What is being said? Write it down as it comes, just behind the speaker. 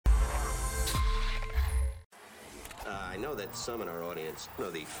know that some in our audience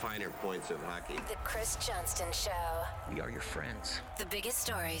know the finer points of hockey. The Chris Johnston Show. We are your friends. The biggest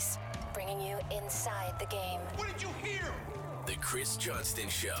stories, bringing you inside the game. What did you hear? The Chris Johnston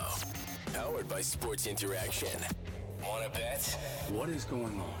Show. Powered by Sports Interaction. Want to bet? What is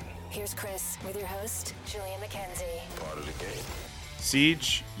going on? Here's Chris with your host, Julian McKenzie. Part of the game.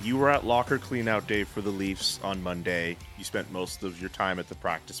 Siege, you were at locker cleanout day for the Leafs on Monday. You spent most of your time at the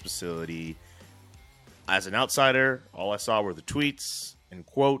practice facility. As an outsider, all I saw were the tweets and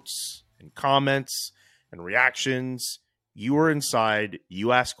quotes and comments and reactions. You were inside.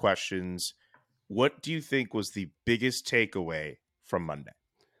 You asked questions. What do you think was the biggest takeaway from Monday?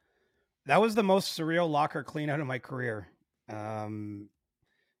 That was the most surreal locker cleanout of my career.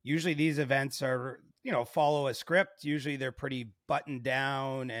 Usually these events are, follow a script. Usually they're pretty buttoned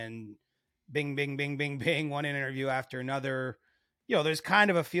down and bing, bing, bing, bing, bing, one interview after another. There's kind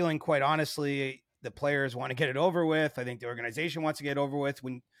of a feeling, quite honestly, the players want to get it over with. I think the organization wants to get it over with.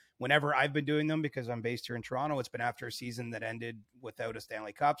 Whenever I've been doing them, because I'm based here in Toronto, it's been after a season that ended without a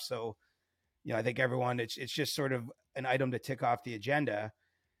Stanley Cup. So, I think everyone, it's just sort of an item to tick off the agenda.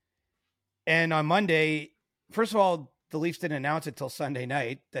 And on Monday, first of all, the Leafs didn't announce it till Sunday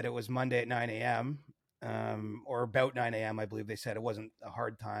night that it was Monday at 9 a.m. Or about 9 a.m. I believe they said. It wasn't a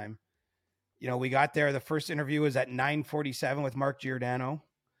hard time. We got there. The first interview was at 9:47 with Mark Giordano.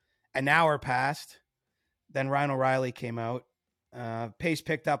 An hour passed. Then Ryan O'Reilly came out. Pace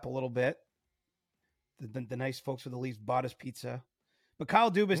picked up a little bit. The nice folks with the Leafs bought us pizza. But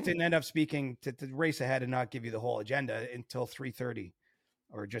Kyle Dubas didn't end up speaking to race ahead and not give you the whole agenda until 3:30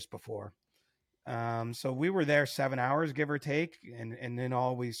 or just before. So we were there 7 hours, give or take. And in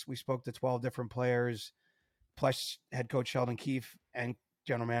all, we spoke to 12 different players, plus head coach Sheldon Keefe and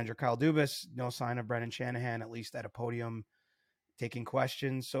general manager Kyle Dubas. No sign of Brendan Shanahan, at least at a podium, taking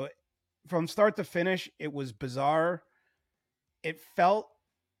questions. So from start to finish, it was bizarre. It felt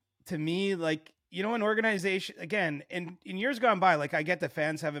to me like, an organization, again, in years gone by, like I get the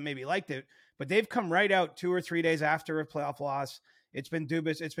fans haven't maybe liked it, but they've come right out 2 or 3 days after a playoff loss. It's been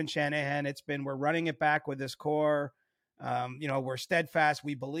Dubas, it's been Shanahan, we're running it back with this core. We're steadfast.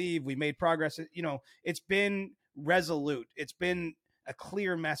 We believe we made progress. It's been resolute. It's been a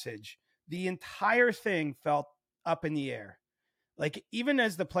clear message. The entire thing felt up in the air. Like even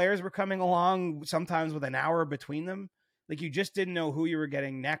as the players were coming along, sometimes with an hour between them, like you just didn't know who you were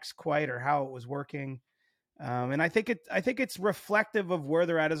getting next quite or how it was working. And I think it's reflective of where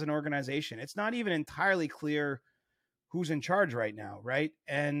they're at as an organization. It's not even entirely clear who's in charge right now, right?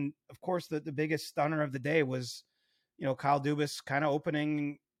 And of course, the biggest stunner of the day was, Kyle Dubas kind of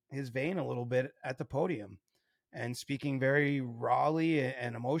opening his vein a little bit at the podium and speaking very rawly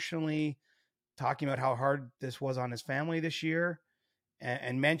and emotionally, talking about how hard this was on his family this year,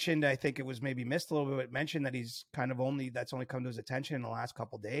 and mentioned, I think it was maybe missed a little bit, but mentioned that he's that's only come to his attention in the last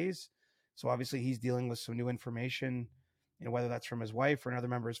couple of days. So obviously he's dealing with some new information, whether that's from his wife or another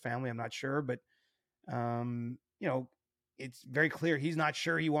member of his family, I'm not sure, but it's very clear he's not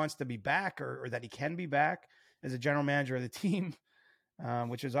sure he wants to be back or that he can be back as a general manager of the team,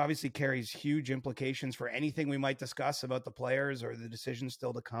 which is obviously carries huge implications for anything we might discuss about the players or the decisions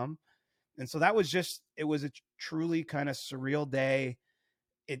still to come. And so that was it was a truly kind of surreal day.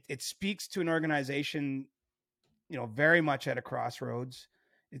 It speaks to an organization, very much at a crossroads.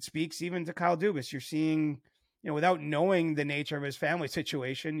 It speaks even to Kyle Dubas. You're seeing, without knowing the nature of his family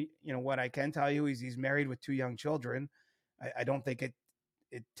situation, what I can tell you is he's married with 2 young children. I don't think it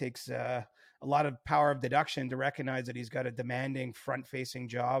takes a lot of power of deduction to recognize that he's got a demanding front-facing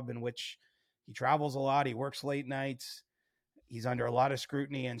job in which he travels a lot. He works late nights. He's under a lot of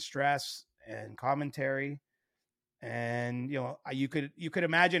scrutiny and stress and commentary. And, you could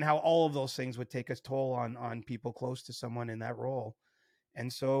imagine how all of those things would take a toll on people close to someone in that role.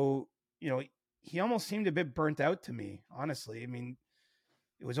 And so, he almost seemed a bit burnt out to me, honestly. I mean,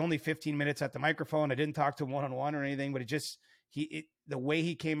 it was only 15 minutes at the microphone. I didn't talk to him one-on-one or anything, but the way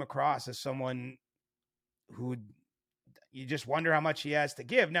he came across as someone who you just wonder how much he has to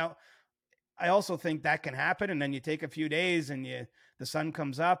give. Now, I also think that can happen. And then you take a few days and the sun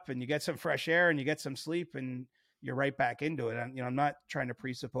comes up and you get some fresh air and you get some sleep and you're right back into it. And, I'm not trying to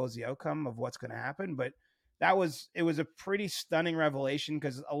presuppose the outcome of what's going to happen, but it was a pretty stunning revelation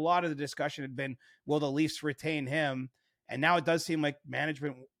because a lot of the discussion had been, will the Leafs retain him? And now it does seem like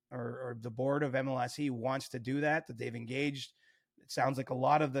management or the board of MLSE wants to do that they've engaged. It sounds like a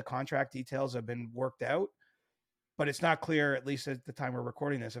lot of the contract details have been worked out, but it's not clear, at least at the time we're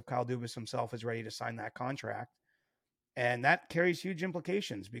recording this, if Kyle Dubas himself is ready to sign that contract. And that carries huge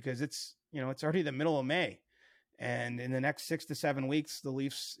implications because it's already the middle of May. And in the next 6 to 7 weeks, the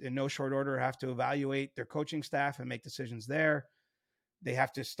Leafs, in no short order, have to evaluate their coaching staff and make decisions there. They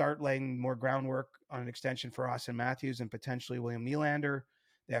have to start laying more groundwork on an extension for Austin Matthews and potentially William Nylander.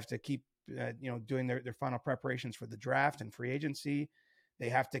 They have to keep, doing their final preparations for the draft and free agency. They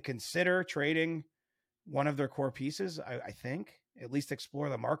have to consider trading one of their core pieces, I think, at least explore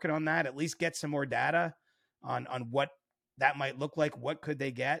the market on that, at least get some more data on what that might look like. What could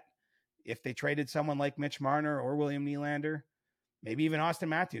they get if they traded someone like Mitch Marner or William Nylander, maybe even Austin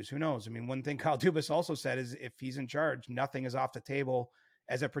Matthews? Who knows? I mean, one thing Kyle Dubas also said is if he's in charge, nothing is off the table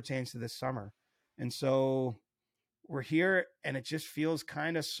as it pertains to this summer. And so we're here, and it just feels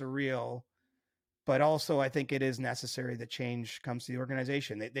kind of surreal. But also, I think it is necessary that change comes to the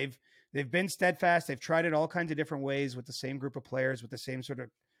organization. They've been steadfast. They've tried it all kinds of different ways with the same group of players, with the same sort of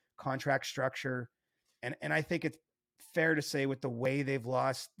contract structure. And I think it's fair to say with the way they've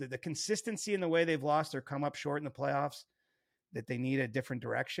lost, the consistency in the way they've lost or come up short in the playoffs, that they need a different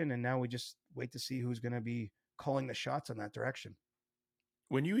direction. And now we just wait to see who's going to be calling the shots on that direction.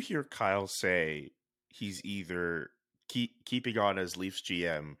 When you hear Kyle say he's either keeping on as Leafs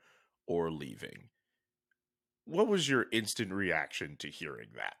GM or leaving, what was your instant reaction to hearing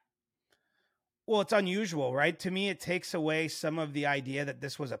that? Well, it's unusual, right? To me, it takes away some of the idea that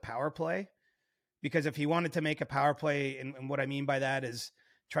this was a power play, because if he wanted to make a power play, and what I mean by that is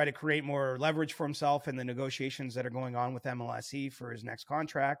try to create more leverage for himself in the negotiations that are going on with MLSE for his next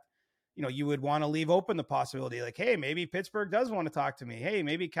contract, you would want to leave open the possibility like, hey, maybe Pittsburgh does want to talk to me. Hey,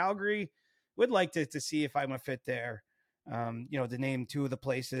 maybe Calgary would like to see if I'm a fit there. To name two of the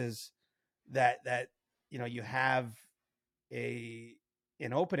places that you have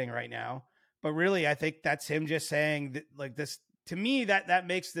an opening right now. But really, I think that's him just saying that, like, this, to me, that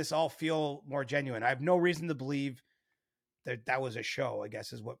makes this all feel more genuine. I have no reason to believe that was a show, I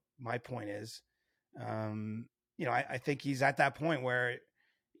guess, is what my point is. I think he's at that point where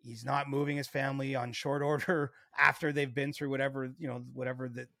he's not moving his family on short order after they've been through whatever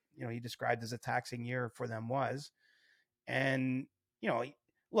that, he described as a taxing year for them was. And,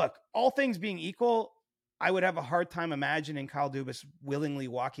 look, all things being equal, I would have a hard time imagining Kyle Dubas willingly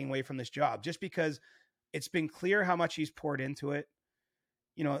walking away from this job, just because it's been clear how much he's poured into it.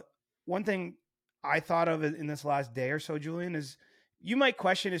 One thing I thought of in this last day or so, Julian, is you might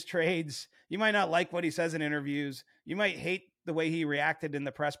question his trades. You might not like what he says in interviews. You might hate the way he reacted in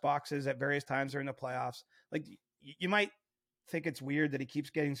the press boxes at various times during the playoffs. Like, you might think it's weird that he keeps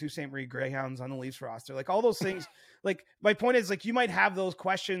getting Sault Ste. Marie Greyhounds on the Leafs roster. Like, all those things, like, my point is, like, you might have those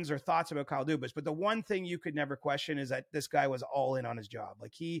questions or thoughts about Kyle Dubas, but the one thing you could never question is that this guy was all in on his job.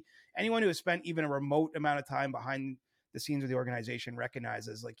 Like, anyone who has spent even a remote amount of time behind the scenes of the organization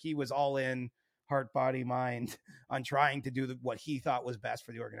recognizes, like, he was all in, heart, body, mind, on trying to do what he thought was best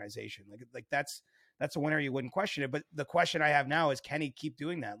for the organization. Like that's a winner. You wouldn't question it. But the question I have now is, can he keep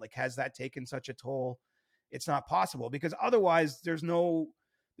doing that? Like, has that taken such a toll? It's not possible, because otherwise there's no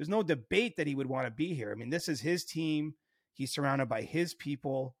debate that he would want to be here. I mean, this is his team. He's surrounded by his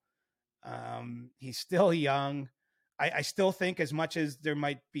people. He's still young. I still think, as much as there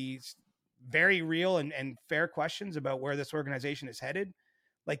might be very real and fair questions about where this organization is headed,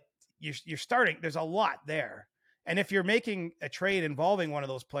 like, you're starting, there's a lot there. And if you're making a trade involving one of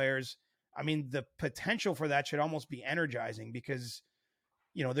those players, I mean, the potential for that should almost be energizing, because,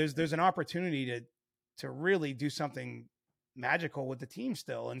 there's an opportunity to really do something magical with the team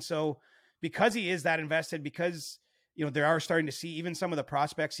still. And so, because he is that invested, because, they are starting to see even some of the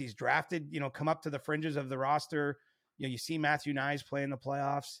prospects he's drafted, come up to the fringes of the roster. You see Matthew Nyes play in the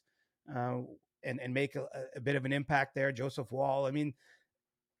playoffs and make a bit of an impact there. Joseph Wall. I mean,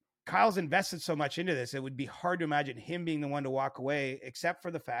 Kyle's invested so much into this, it would be hard to imagine him being the one to walk away, except for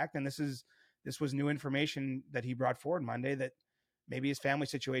the fact, and this was new information that he brought forward Monday, that maybe his family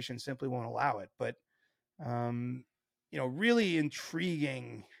situation simply won't allow it. But, really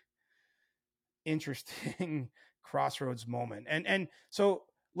intriguing, interesting crossroads moment. And so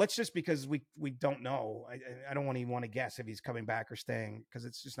let's just, because we don't know, I don't even want to guess if he's coming back or staying, because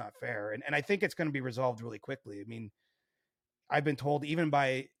it's just not fair. And I think it's going to be resolved really quickly. I mean, I've been told even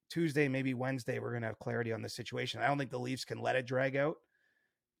by Tuesday, maybe Wednesday, we're going to have clarity on this situation. I don't think the Leafs can let it drag out,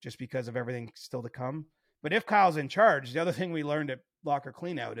 just because of everything still to come. But if Kyle's in charge, the other thing we learned at Locker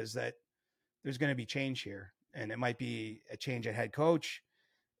Cleanout is that there's going to be change here. And it might be a change at head coach.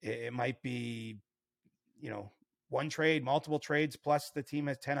 It might be, one trade, multiple trades, plus the team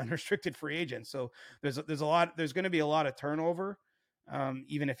has 10 unrestricted free agents. So there's going to be a lot of turnover,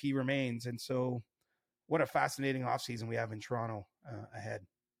 even if he remains. And so, what a fascinating offseason we have in Toronto ahead.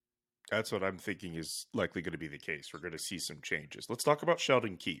 That's what I'm thinking is likely going to be the case. We're going to see some changes. Let's talk about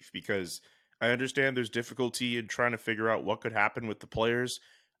Sheldon Keefe, because I understand there's difficulty in trying to figure out what could happen with the players.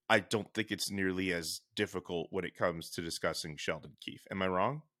 I don't think it's nearly as difficult when it comes to discussing Sheldon Keefe. Am I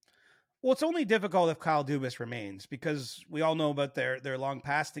wrong? Well, it's only difficult if Kyle Dubas remains because we all know about their long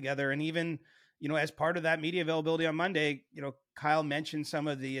past together. And even, as part of that media availability on Monday, Kyle mentioned some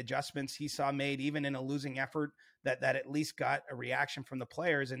of the adjustments he saw made even in a losing effort that at least got a reaction from the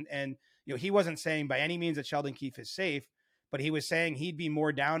players. And he wasn't saying by any means that Sheldon Keefe is safe, but he was saying he'd be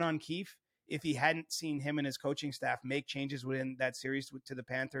more down on Keefe if he hadn't seen him and his coaching staff make changes within that series to the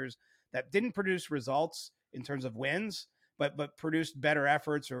Panthers that didn't produce results in terms of wins, but produced better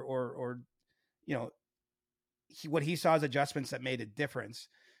efforts or what he saw as adjustments that made a difference.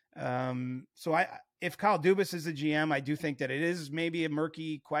 If Kyle Dubas is the GM, I do think that it is maybe a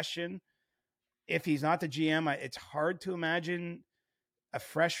murky question. If he's not the GM, it's hard to imagine a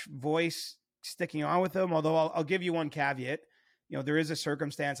fresh voice sticking on with him. Although I'll give you one caveat. There is a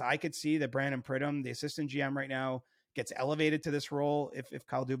circumstance I could see that Brandon Pridham, the assistant GM right now, gets elevated to this role if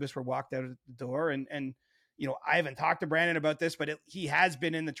Kyle Dubas were walked out of the door. And I haven't talked to Brandon about this, but he has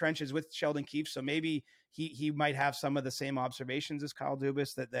been in the trenches with Sheldon Keefe. So maybe he might have some of the same observations as Kyle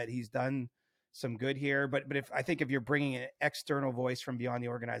Dubas that he's done some good here. But if you're bringing an external voice from beyond the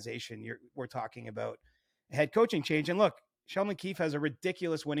organization, we're talking about a head coaching change. And look, Sheldon Keefe has a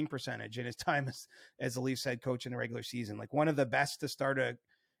ridiculous winning percentage in his time as the Leafs head coach in the regular season, like one of the best to start a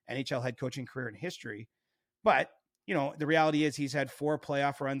NHL head coaching career in history. But, the reality is he's had 4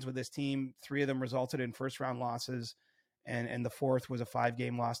 playoff runs with his team. 3 of them resulted in first round losses. And the 4th was a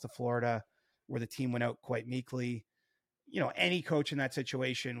 5-game loss to Florida where the team went out quite meekly. Any coach in that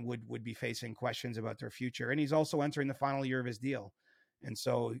situation would be facing questions about their future. And he's also entering the final year of his deal. And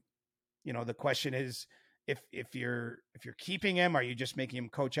so, the question is, if you're keeping him, are you just making him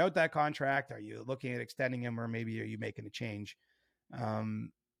coach out that contract? Are you looking at extending him, or maybe are you making a change?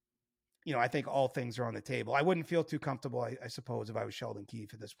 I think all things are on the table. I wouldn't feel too comfortable, I suppose, if I was Sheldon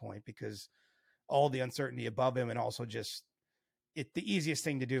Keefe at this point, because all the uncertainty above him, and also just the easiest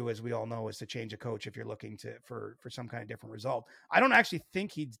thing to do, as we all know, is to change a coach if you're looking for some kind of different result. I don't actually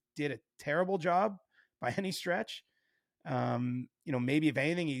think he did a terrible job by any stretch. Maybe if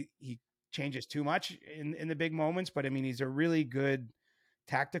anything, he changes too much in the big moments, but I mean, he's a really good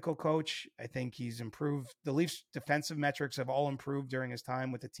tactical coach. I think he's improved. The Leafs defensive metrics have all improved during his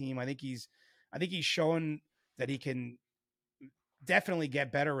time with the team. I think he's shown that he can definitely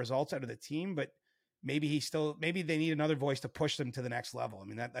get better results out of the team, but maybe they need another voice to push them to the next level. I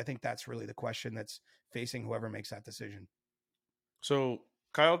mean, I think that's really the question that's facing whoever makes that decision. So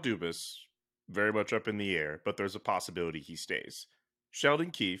Kyle Dubas, very much up in the air, but there's a possibility he stays.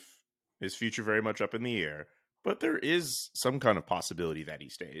 Sheldon Keefe, his future very much up in the air, but there is some kind of possibility that he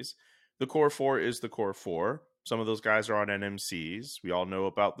stays. The core 4 is the core 4. Some of those guys are on NMCs. We all know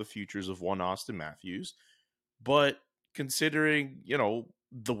about the futures of one Austin Matthews. But considering,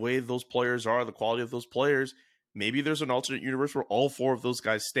 the way those players are, the quality of those players, maybe there's an alternate universe where all 4 of those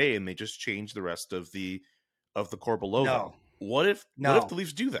guys stay and they just change the rest of the core below them. What if the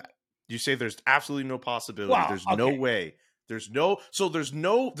Leafs do that? You say there's absolutely no possibility. Well, there's no way. There's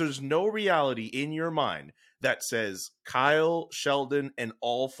no reality in your mind that says Kyle, Sheldon, and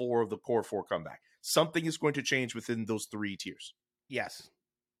all 4 of the core 4 come back. Something is going to change within those 3 tiers. Yes.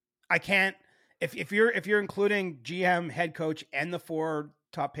 I can't, if you're including GM, head coach, and the 4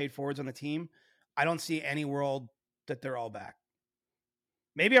 top paid forwards on the team, I don't see any world that they're all back.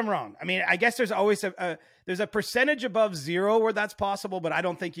 Maybe I'm wrong. I mean, I guess there's always there's a percentage above 0 where that's possible, but I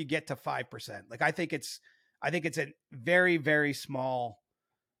don't think you get to 5%. Like, I think it's a very, very small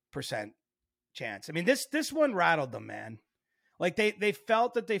percent chance. I mean, this one rattled them, man. Like they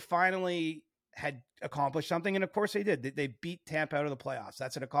felt that they finally had accomplished something. And of course they did. They beat Tampa out of the playoffs.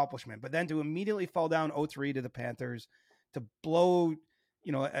 That's an accomplishment. But then to immediately fall down 0-3 to the Panthers, to blow,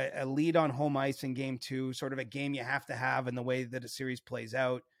 a lead on home ice in game 2, sort of a game you have to have in the way that a series plays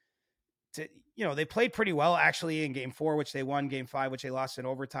out. They played pretty well actually in game 4, which they won, game 5, which they lost in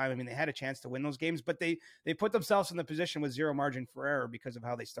overtime. I mean, they had a chance to win those games, but they put themselves in the position with 0 margin for error because of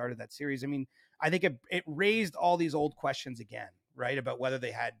how they started that series. I mean, I think it raised all these old questions again, right? About whether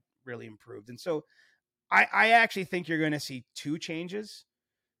they had really improved. And so I actually think you're going to see 2 changes.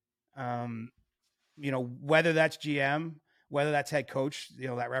 Whether that's GM, whether that's head coach,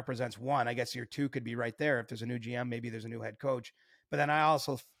 that represents 1. I guess your 2 could be right there. If there's a new GM, maybe there's a new head coach. But then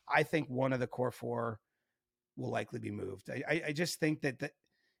I think one of the core 4 will likely be moved. I just think that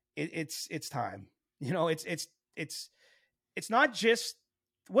it's time. It's not just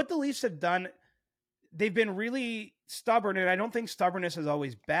what the Leafs have done. They've been really stubborn, and I don't think stubbornness is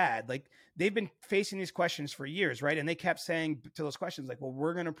always bad. Like, they've been facing these questions for years, right? And they kept saying to those questions, like, well,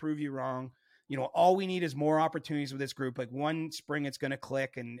 we're going to prove you wrong. All we need is more opportunities with this group. Like one spring, it's going to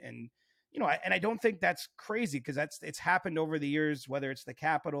click. And I don't think that's crazy because it's happened over the years, whether it's the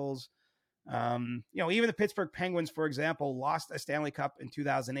Capitals, even the Pittsburgh Penguins, for example, lost a Stanley Cup in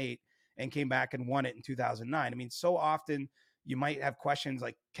 2008 and came back and won it in 2009. I mean, so often you might have questions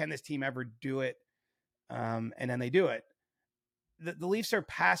like, can this team ever do it? And then they do it. The Leafs are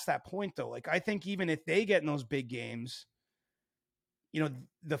past that point, though. Like, I think even if they get in those big games,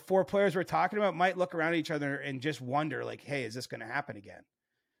 the four players we're talking about might look around at each other and just wonder, like, hey, is this going to happen again?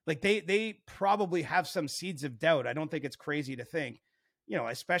 Like, they probably have some seeds of doubt. I don't think it's crazy to think,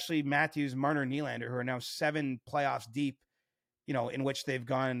 especially Matthews, Marner, Nylander, who are now 7 playoffs deep, in which they've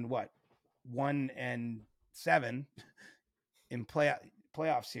gone, 1-7 in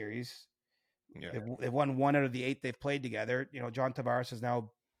playoff series. Yeah. They've won 1 out of the 8 they've played together. John Tavares is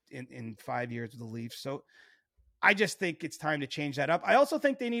now in 5 years with the Leafs. So I just think it's time to change that up. I also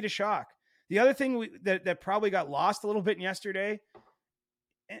think they need a shock. The other thing that probably got lost a little bit yesterday,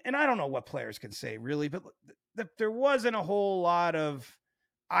 and I don't know what players can say really, but there wasn't a whole lot of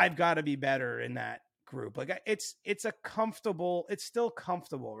I've got to be better in that group. Like it's still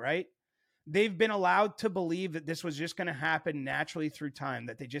comfortable, right? They've been allowed to believe that this was just going to happen naturally through time,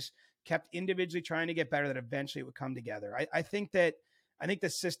 that they just kept individually trying to get better, that eventually it would come together. I think the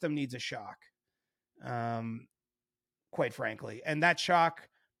system needs a shock, quite frankly. And that shock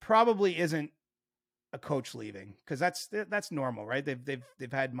probably isn't a coach leaving, because that's normal, right?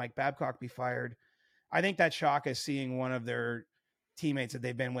 They've had Mike Babcock be fired. I think that shock is seeing one of their teammates that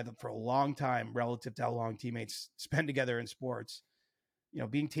they've been with for a long time relative to how long teammates spend together in sports.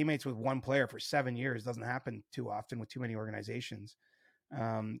 Being teammates with one player for 7 years doesn't happen too often with too many organizations.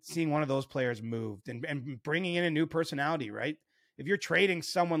 Seeing one of those players moved and bringing in a new personality, right? If you're trading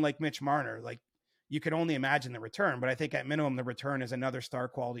someone like Mitch Marner, like you can only imagine the return, but I think at minimum the return is another star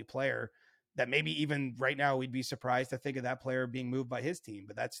quality player that maybe even right now we'd be surprised to think of that player being moved by his team.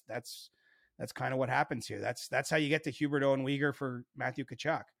 But that's kind of what happens here. That's how you get to Huberdeau and Weegar for Matthew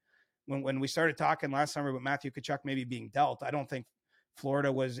Tkachuk. When we started talking last summer about Matthew Tkachuk maybe being dealt, I don't think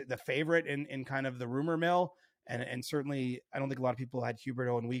Florida was the favorite in kind of the rumor mill. And certainly I don't think a lot of people had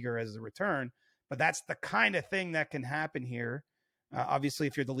Huberdeau and Weegar as a return, but that's the kind of thing that can happen here. Obviously,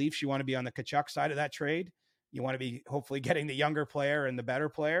 if you're the Leafs, you want to be on the Tkachuk side of that trade. You want to be hopefully getting the younger player and the better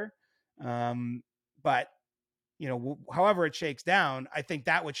player. But however it shakes down, I think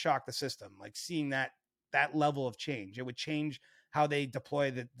that would shock the system. Like seeing that level of change, it would change how they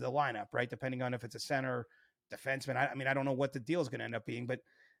deploy the lineup, right? Depending on if it's a center, defenseman. I mean, I don't know what the deal is going to end up being, but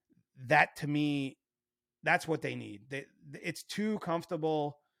that to me, that's what they need. It's too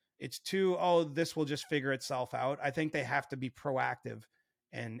comfortable. It's too, this will just figure itself out. I think they have to be proactive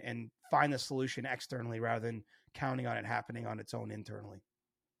and find the solution externally rather than counting on it happening on its own internally.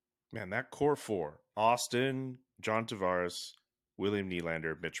 Man, that core four, Austin, John Tavares, William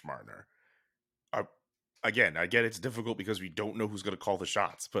Nylander, Mitch Marner. Again, I get it's difficult because we don't know who's going to call the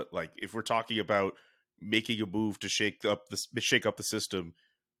shots, but like if we're talking about making a move to shake up the system,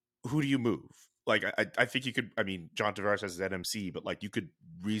 who do you move? Like, I think you could, I mean, John Tavares has his NMC, but like you could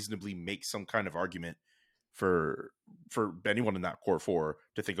reasonably make some kind of argument for anyone in that core four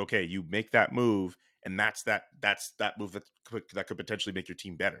to think, okay, you make that move and that's that move that could potentially make your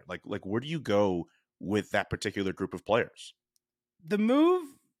team better. Like where do you go with that particular group of players? The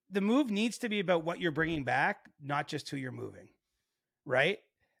move needs to be about what you're bringing back, not just who you're moving, right?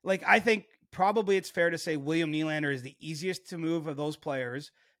 Like, I think probably it's fair to say William Nylander is the easiest to move of those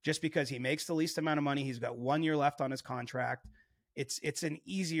players just because he makes the least amount of money. He's got 1 year left on his contract. It's an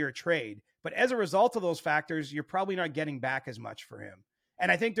easier trade. But as a result of those factors, you're probably not getting back as much for him.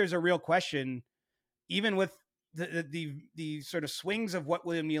 And I think there's a real question, even with the sort of swings of what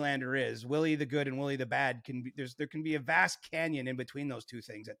William Nylander is, Willie the good and Willie the bad, there can be a vast canyon in between those two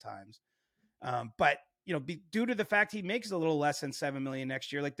things at times. But due to the fact he makes a little less than $7 million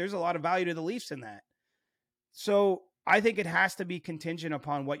next year, like there's a lot of value to the Leafs in that. So I think it has to be contingent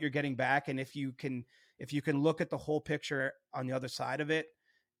upon what you're getting back. And if you can look at the whole picture on the other side of it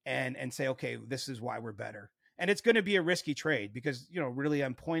and say, okay, this is why we're better. And it's going to be a risky trade because, really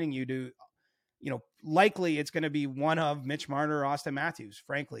I'm pointing you to, likely it's going to be one of Mitch Marner or Austin Matthews,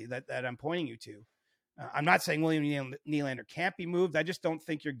 frankly, that I'm pointing you to. I'm not saying William Nylander can't be moved. I just don't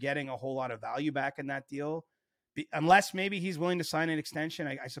think you're getting a whole lot of value back in that deal, unless maybe he's willing to sign an extension.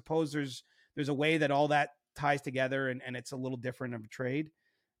 I suppose there's a way that all that ties together and it's a little different of a trade.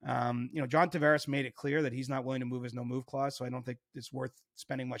 John Tavares made it clear that he's not willing to move his no move clause. So I don't think it's worth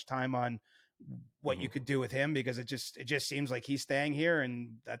spending much time on what you could do with him because it just seems like he's staying here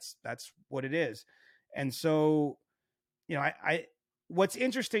and that's what it is. And so, what's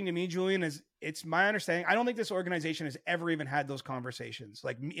interesting to me, Julian, is it's my understanding. I don't think this organization has ever even had those conversations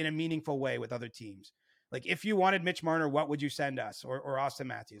like in a meaningful way with other teams. Like if you wanted Mitch Marner, what would you send us or Austin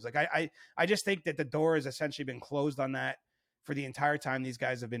Matthews? Like I just think that the door has essentially been closed on that for the entire time these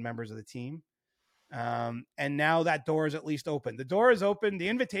guys have been members of the team. And now that door is at least open. The door is open. The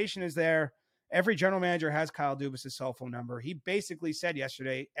invitation is there. Every general manager has Kyle Dubas' cell phone number. He basically said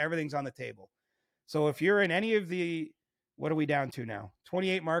yesterday, everything's on the table. So if you're in any of the, what are we down to now?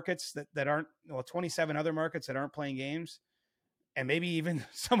 28 markets that aren't, 27 other markets that aren't playing games. And maybe even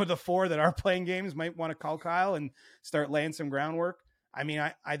some of the 4 that are playing games might want to call Kyle and start laying some groundwork. I mean,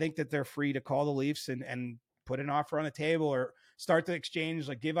 I think that they're free to call the Leafs and put an offer on the table or start the exchange,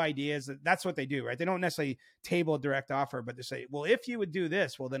 like give ideas. That's what they do, right? They don't necessarily table a direct offer, but they say, well, if you would do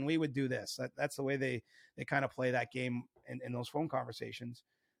this, well, then we would do this. That's the way they kind of play that game in those phone conversations.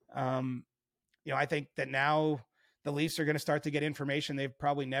 I think that now the Leafs are going to start to get information they've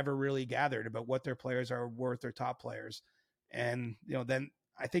probably never really gathered about what their players are worth, their top players. And, then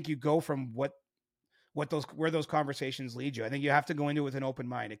I think you go from where those conversations lead you. I think you have to go into it with an open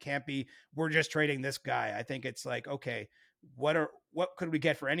mind. It can't be, we're just trading this guy. I think it's like, okay, what could we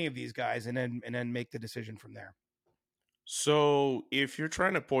get for any of these guys? And then make the decision from there. So if you're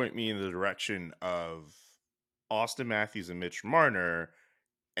trying to point me in the direction of Austin Matthews and Mitch Marner,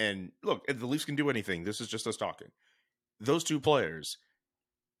 and look, the Leafs can do anything. This is just us talking. Those 2 players,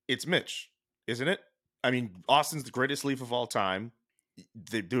 it's Mitch, isn't it? I mean, Austin's the greatest Leaf of all time.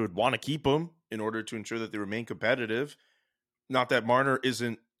 They would want to keep him in order to ensure that they remain competitive. Not that Marner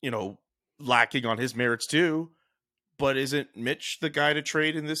isn't, lacking on his merits too, but isn't Mitch the guy to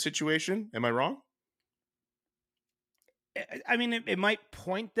trade in this situation? Am I wrong? I mean, it might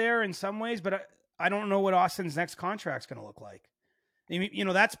point there in some ways, but I don't know what Austin's next contract's going to look like.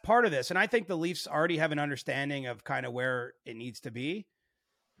 That's part of this. And I think the Leafs already have an understanding of kind of where it needs to be.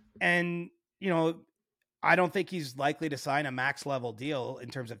 And, I don't think he's likely to sign a max level deal in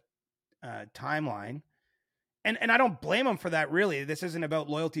terms of timeline. And I don't blame him for that, really. This isn't about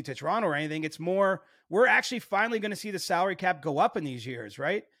loyalty to Toronto or anything. It's more, we're actually finally going to see the salary cap go up in these years,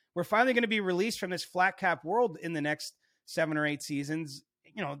 right? We're finally going to be released from this flat cap world in the next 7 or 8 seasons.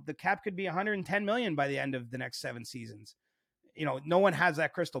 The cap could be 110 million by the end of the next 7 seasons. No one has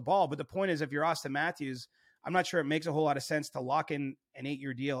that crystal ball. But the point is, if you're Austin Matthews, I'm not sure it makes a whole lot of sense to lock in an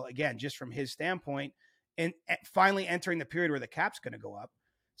 8-year deal, again, just from his standpoint, and finally entering the period where the cap's going to go up.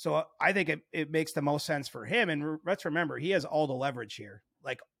 So I think it makes the most sense for him. And let's remember, he has all the leverage here,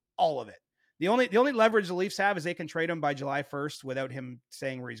 like all of it. The only leverage the Leafs have is they can trade him by July 1st without him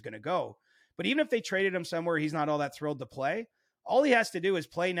saying where he's going to go. But even if they traded him somewhere he's not all that thrilled to play, all he has to do is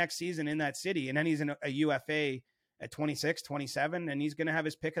play next season in that city. And then he's in a UFA at 26, 27, and he's going to have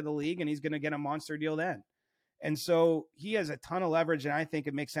his pick of the league and he's going to get a monster deal then. And so he has a ton of leverage, and I think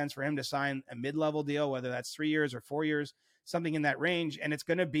it makes sense for him to sign a mid-level deal, whether that's 3 years or 4 years, something in that range. And it's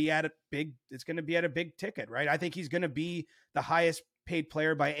going to be at a big ticket, right? I think he's going to be the highest paid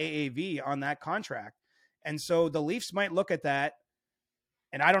player by AAV on that contract. And so the Leafs might look at that,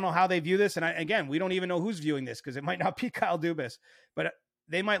 and I don't know how they view this. And again, we don't even know who's viewing this because it might not be Kyle Dubas, but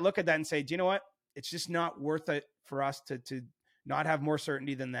they might look at that and say, do you know what? It's just not worth it for us to not have more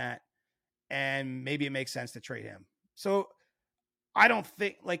certainty than that. And maybe it makes sense to trade him. So I don't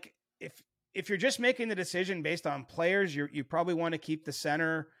think, like, if you're just making the decision based on players, you probably want to keep the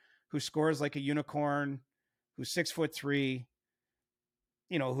center who scores like a unicorn, who's 6'3",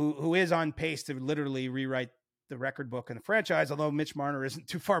 who is on pace to literally rewrite the record book in the franchise. Although Mitch Marner isn't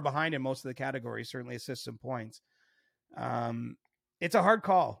too far behind in most of the categories, certainly assists and points. It's a hard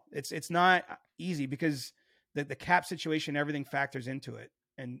call. It's not easy because the cap situation, everything factors into it.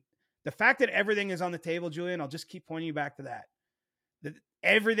 And the fact that everything is on the table, Julian, I'll just keep pointing you back to that. That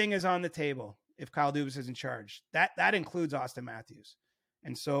everything is on the table if Kyle Dubas is in charge. That includes Austin Matthews.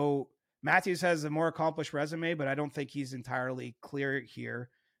 And so Matthews has a more accomplished resume, but I don't think he's entirely clear here.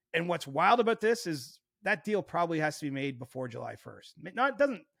 And what's wild about this is that deal probably has to be made before July 1st.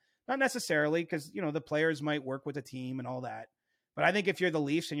 Not necessarily, because the players might work with the team and all that. But I think if you're the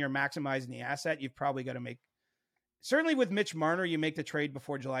Leafs and you're maximizing the asset, you've probably got to make, certainly with Mitch Marner, you make the trade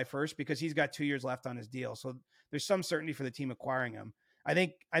before July 1st because he's got 2 years left on his deal. So there's some certainty for the team acquiring him. I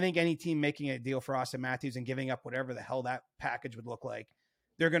think any team making a deal for Austin Matthews and giving up whatever the hell that package would look like,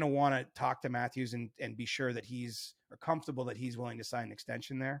 they're going to want to talk to Matthews and be sure that or comfortable that he's willing to sign an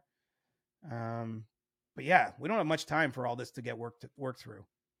extension there. But yeah, we don't have much time for all this to get worked through.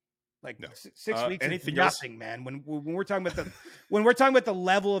 Like no. 6 weeks, anything nothing, else? Man. When we're talking about the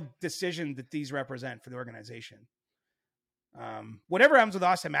level of decision that these represent for the organization. Whatever happens with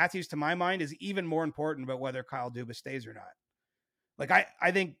Austin Matthews, to my mind, is even more important about whether Kyle Dubas stays or not. Like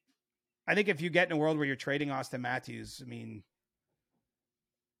I think if you get in a world where you're trading Austin Matthews, I mean,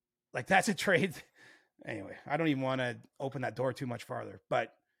 like that's a trade. Anyway, I don't even want to open that door too much farther,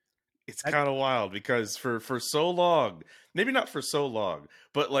 but It's kind of wild because for so long, maybe not for so long,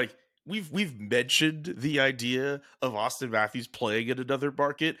 but like we've mentioned the idea of Austin Matthews playing in another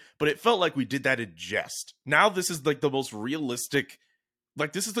market, but it felt like we did that in jest. Now this is like the most realistic,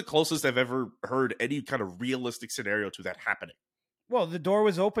 like this is the closest I've ever heard any kind of realistic scenario to that happening. well, the door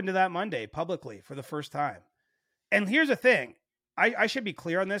was open to that Monday publicly for the first time. And here's the thing. I should be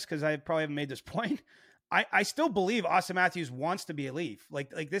clear on this because I probably haven't made this point. I still believe Austin Matthews wants to be a Leaf.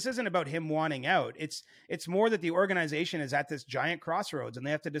 Like this isn't about him wanting out. It's more that the organization is at this giant crossroads and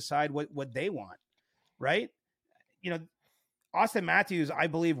they have to decide what they want, right? You know, Austin Matthews, I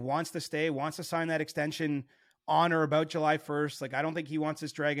believe, wants to stay, wants to sign that extension on or about July 1st. Like I don't think he wants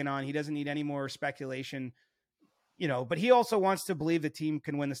this dragging on. He doesn't need any more speculation, but he also wants to believe the team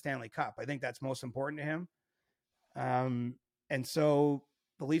can win the Stanley Cup. I think that's most important to him. And so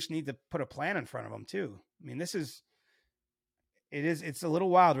the Leafs need to put a plan in front of them too. I mean, it's a little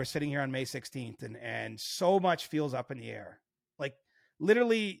wild. We're sitting here on May 16th and so much feels up in the air. Like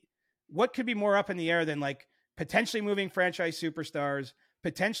literally what could be more up in the air than like potentially moving franchise superstars,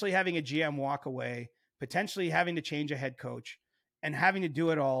 potentially having a GM walk away, potentially having to change a head coach and having to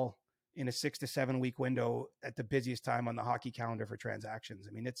do it all in a 6 to 7 week window at the busiest time on the hockey calendar for transactions.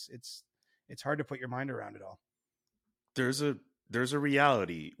 I mean, it's hard to put your mind around it all. There's a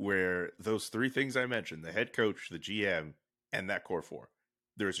reality where those three things I mentioned, the head coach, the GM, and that core four,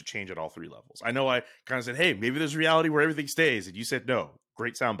 there's a change at all three levels. I know I kind of said, hey, maybe there's a reality where everything stays, and you said no.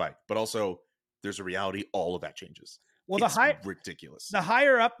 Great soundbite. But also there's a reality all of that changes. Well, it's ridiculous. The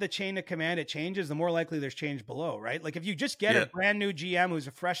higher up the chain of command it changes, the more likely there's change below, right? Like if you just get a brand new GM who's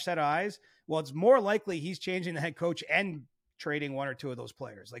a fresh set of eyes, well, it's more likely he's changing the head coach and trading one or two of those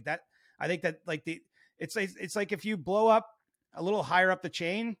players. Like that, I think that like it's like if you blow up a little higher up the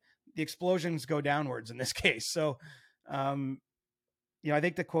chain, the explosions go downwards in this case. So, I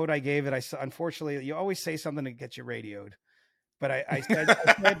think the quote I gave it, unfortunately, you always say something that gets you radioed, but I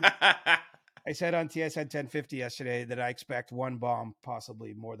said on TSN 1050 yesterday that I expect one bomb,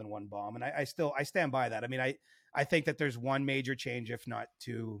 possibly more than one bomb. And I stand by that. I mean, I think that there's one major change, if not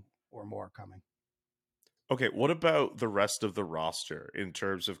two or more coming. Okay, what about the rest of the roster in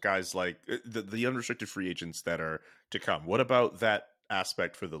terms of guys like the unrestricted free agents that are to come? What about that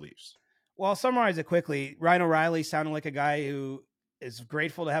aspect for the Leafs? Well, I'll summarize it quickly. Ryan O'Reilly sounded like a guy who is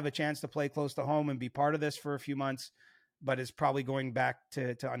grateful to have a chance to play close to home and be part of this for a few months, but is probably going back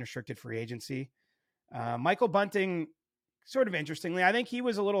to unrestricted free agency. Michael Bunting, sort of interestingly, I think he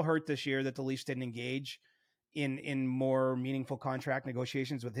was a little hurt this year that the Leafs didn't engage in more meaningful contract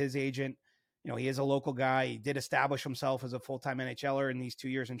negotiations with his agent. He is a local guy. He did establish himself as a full-time NHLer in these 2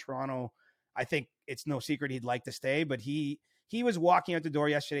 years in Toronto. I think it's no secret he'd like to stay, but he was walking out the door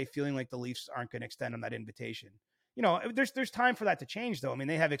yesterday feeling like the Leafs aren't going to extend him that invitation. There's time for that to change, though. I mean,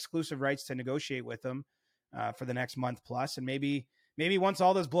 they have exclusive rights to negotiate with him for the next month plus, and maybe once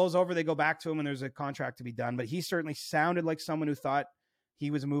all this blows over, they go back to him and there's a contract to be done. But he certainly sounded like someone who thought he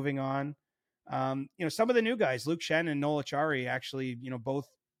was moving on. Some of the new guys, Luke Shen and Noel Acciari, actually, both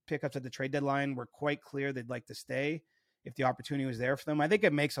pickups at the trade deadline were quite clear they'd like to stay if the opportunity was there for them. I think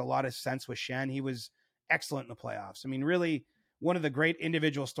it makes a lot of sense with Shen. He was excellent in the playoffs. I mean, really, one of the great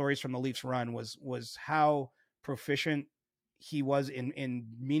individual stories from the Leafs run was how proficient he was in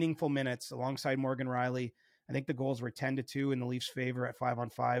meaningful minutes alongside Morgan Riley. I think the goals were 10-2 in the Leafs' favor at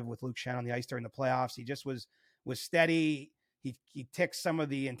 5-on-5 with Luke Shen on the ice during the playoffs. He just was steady. He ticks some of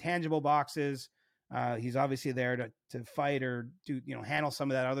the intangible boxes. He's obviously there to fight or do, handle some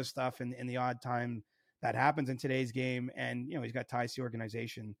of that other stuff in the odd time that happens in today's game. And, he's got ties to the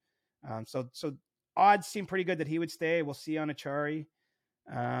organization. So odds seem pretty good that he would stay. We'll see on Acciari.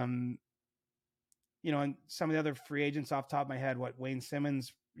 And some of the other free agents off the top of my head, Wayne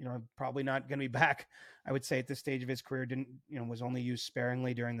Simmons, probably not going to be back. I would say at this stage of his career was only used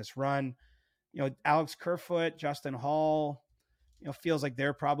sparingly during this run. Alex Kerfoot, Justin Hall, feels like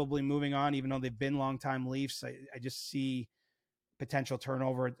they're probably moving on, even though they've been longtime Leafs. I just see potential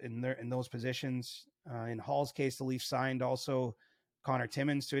turnover in those positions. In Hall's case, the Leafs signed also Connor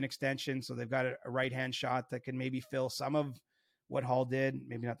Timmins to an extension, so they've got a right-hand shot that can maybe fill some of what Hall did.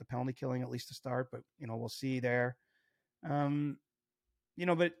 Maybe not the penalty killing, at least to start, but we'll see there.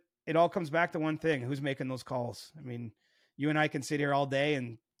 But it all comes back to one thing: who's making those calls? I mean, you and I can sit here all day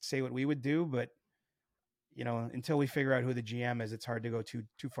and say what we would do, but until we figure out who the GM is, it's hard to go too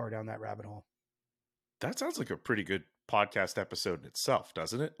far down that rabbit hole. That sounds like a pretty good podcast episode in itself,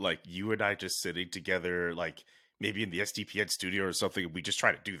 doesn't it? Like you and I just sitting together, like maybe in the SDPN studio or something, and we just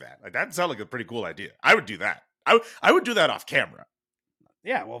try to do that. Like that sounds like a pretty cool idea. I would do that. I would do that off camera.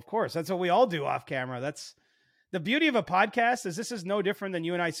 Yeah, well, of course. That's what we all do off camera. That's the beauty of a podcast is this is no different than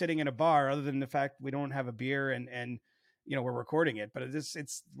you and I sitting in a bar, other than the fact we don't have a beer and we're recording it. But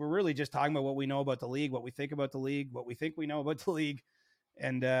we're really just talking about what we know about the league, what we think about the league, what we think we know about the league.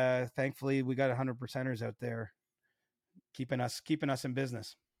 And thankfully we got 100%ers out there keeping us in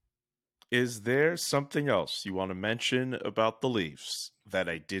business. Is there something else you want to mention about the Leafs that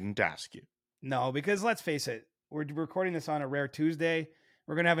I didn't ask you? No, because let's face it, we're recording this on a rare Tuesday.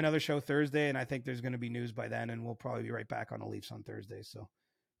 We're going to have another show Thursday, and I think there's going to be news by then, and we'll probably be right back on the Leafs on Thursday. So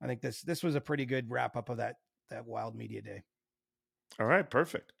I think this was a pretty good wrap up of that wild media day. All right,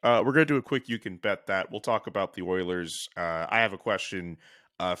 perfect. We're going to do a quick You Can Bet That. We'll talk about the Oilers. I have a question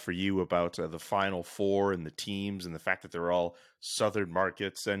for you about the Final Four and the teams and the fact that they're all Southern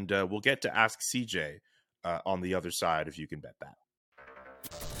markets. And we'll get to ask CJ on the other side if You Can Bet That.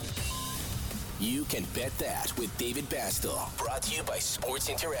 You Can Bet That with David Bastel. Brought to you by Sports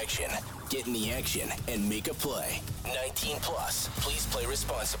Interaction. Get in the action and make a play. 19 plus. Please play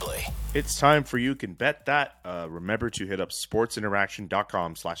responsibly. It's time for You Can Bet That. Remember to hit up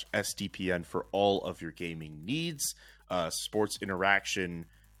sportsinteraction.com/SDPN for all of your gaming needs. Sports Interaction,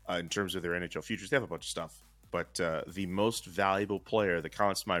 in terms of their NHL futures, they have a bunch of stuff. But the most valuable player, the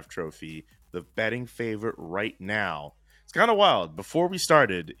Conn Smythe Trophy, the betting favorite right now, it's kind of wild. Before we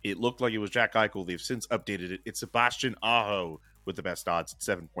started, it looked like it was Jack Eichel. They've since updated it. It's Sebastian Aho with the best odds at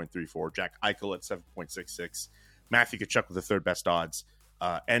 7.34. Jack Eichel at 7.66. Matthew Tkachuk with the third best odds.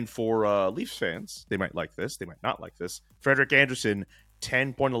 And for Leafs fans, they might like this. They might not like this. Frederik Andersen,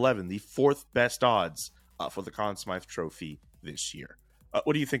 10.11, the fourth best odds for the Conn Smythe Trophy this year.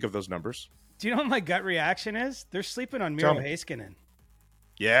 What do you think of those numbers? Do you know what my gut reaction is? They're sleeping on Miro Heiskanen.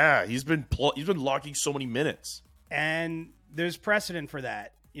 Yeah, he's been logging so many minutes. And there's precedent for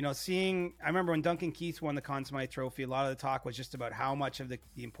that. I remember when Duncan Keith won the Conn Smythe Trophy, a lot of the talk was just about how much of the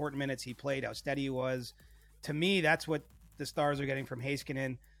important minutes he played, how steady he was. To me, that's what the Stars are getting from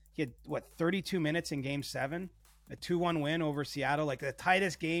Heiskanen. He had, 32 minutes in Game 7? A 2-1 win over Seattle, like the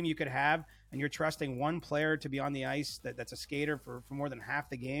tightest game you could have, and you're trusting one player to be on the ice that's a skater for more than half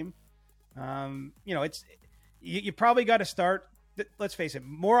the game. You probably got to start. Let's face it,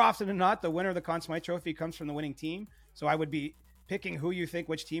 more often than not, the winner of the Conn Smythe Trophy comes from the winning team. So I would be picking who you think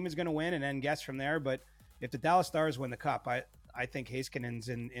which team is going to win and then guess from there. But if the Dallas Stars win the Cup, I think Heiskanen's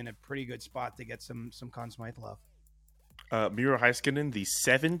in a pretty good spot to get some Conn Smythe love. Miro Heiskanen, the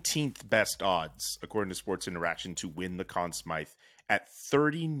 17th best odds, according to Sports Interaction, to win the Conn Smythe at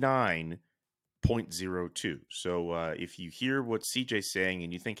 39.02. So if you hear what CJ's saying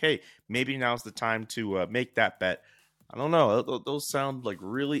and you think, hey, maybe now's the time to make that bet, I don't know. Those sound like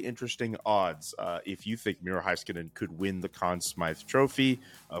really interesting odds. If you think Miro Heiskanen could win the Conn Smythe Trophy,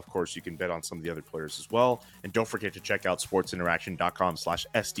 of course, you can bet on some of the other players as well. And don't forget to check out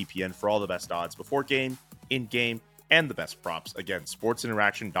sportsinteraction.com/SDPN for all the best odds before game, in game, and the best props. Again,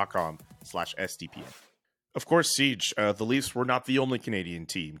 sportsinteraction.com/SDPN. Of course, Siege, the Leafs were not the only Canadian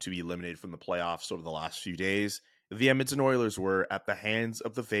team to be eliminated from the playoffs over the last few days. The Edmonton Oilers were at the hands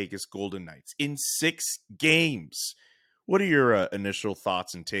of the Vegas Golden Knights in 6 games. What are your initial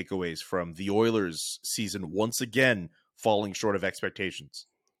thoughts and takeaways from the Oilers season once again falling short of expectations?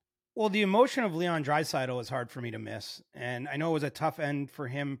 Well, the emotion of Leon Draisaitl was hard for me to miss. And I know it was a tough end for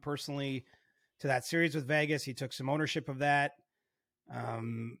him personally to that series with Vegas. He took some ownership of that.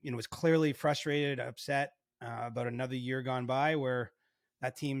 Was clearly frustrated, upset about another year gone by where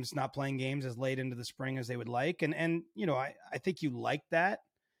that team's not playing games as late into the spring as they would like. And I think you like that,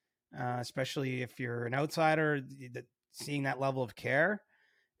 especially if you're an outsider, seeing that level of care.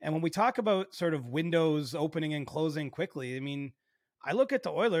 And when we talk about sort of windows opening and closing quickly, I mean, I look at the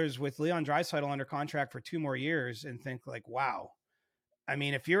Oilers with Leon Draisaitl under contract for 2 more years and think like, wow. I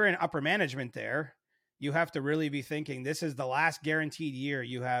mean, if you're in upper management there, you have to really be thinking this is the last guaranteed year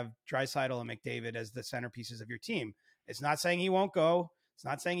you have Draisaitl and McDavid as the centerpieces of your team. It's not saying he won't go. It's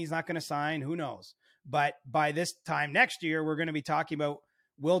not saying he's not going to sign. Who knows? But by this time next year, we're going to be talking about,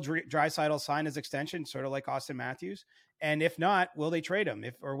 will Draisaitl sign his extension, sort of like Austin Matthews? And if not, will they trade him?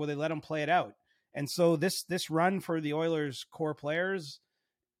 Or will they let him play it out? And so this run for the Oilers' core players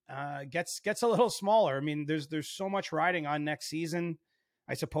gets a little smaller. I mean, there's so much riding on next season.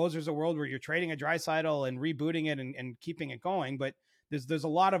 I suppose there's a world where you're trading a Draisaitl and rebooting it and keeping it going, but there's a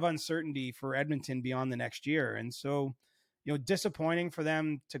lot of uncertainty for Edmonton beyond the next year. And so, disappointing for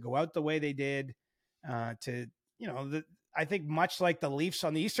them to go out the way they did. I think much like the Leafs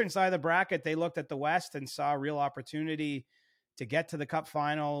on the eastern side of the bracket, they looked at the West and saw a real opportunity to get to the Cup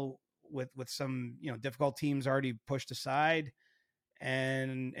final with some, difficult teams already pushed aside.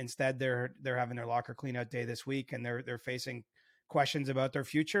 And instead they're having their locker cleanout day this week, and they're facing questions about their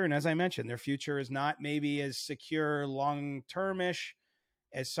future. And as I mentioned, their future is not maybe as secure long-termish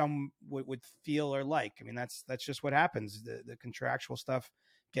as some would feel or like. I mean, that's just what happens. The contractual stuff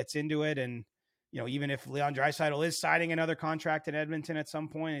gets into it. And, even if Leon Draisaitl is signing another contract in Edmonton at some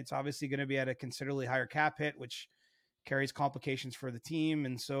point, it's obviously going to be at a considerably higher cap hit, which carries complications for the team.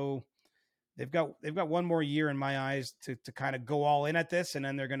 And so they've got one more year in my eyes to kind of go all in at this. And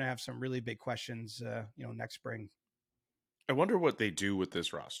then they're going to have some really big questions, next spring. I wonder what they do with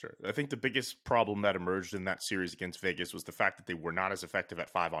this roster. I think the biggest problem that emerged in that series against Vegas was the fact that they were not as effective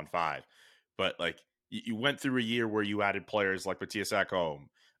at 5-on-5. But like you went through a year where you added players like Matthias Ekholm,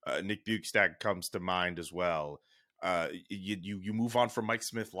 Nick Bukestad comes to mind as well. You move on from Mike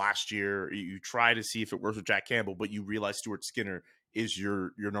Smith last year. You try to see if it works with Jack Campbell, but you realize Stuart Skinner is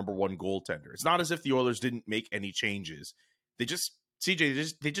your number one goaltender. It's not as if the Oilers didn't make any changes. They just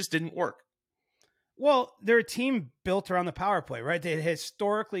didn't work. Well, they're a team built around the power play, right? They had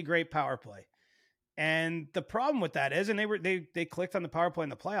historically great power play. And the problem with that is, and they clicked on the power play in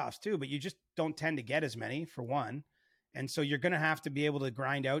the playoffs too, but you just don't tend to get as many, for one. And so you're going to have to be able to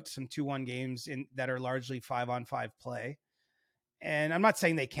grind out some 2-1 games that are largely 5-on-5 play. And I'm not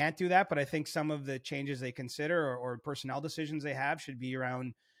saying they can't do that, but I think some of the changes they consider or personnel decisions they have should be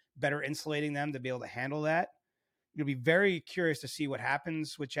around better insulating them to be able to handle that. You'll be very curious to see what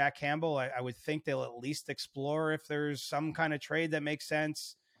happens with Jack Campbell. I would think they'll at least explore if there's some kind of trade that makes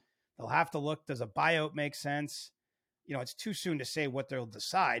sense. They'll have to look, does a buyout make sense? It's too soon to say what they'll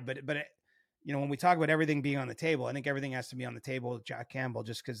decide, but when we talk about everything being on the table, I think everything has to be on the table with Jack Campbell,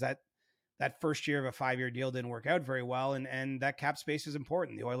 just because that first year of a 5-year deal didn't work out very well. And that cap space is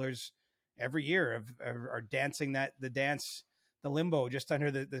important. The Oilers every year are dancing the limbo just under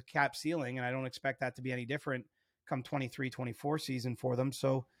the cap ceiling. And I don't expect that to be any different come 23-24 season for them.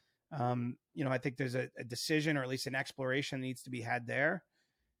 So, I think there's a decision, or at least an exploration that needs to be had there.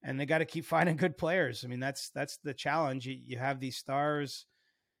 And they got to keep finding good players. I mean, that's the challenge. You have these stars,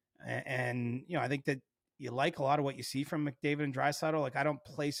 and I think that you like a lot of what you see from McDavid and Draisaitl. Like, I don't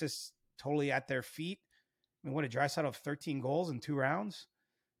place this totally at their feet. I mean, what did Draisaitl have 13 goals in 2 rounds?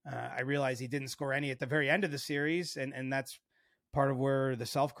 I realize he didn't score any at the very end of the series, and that's part of where the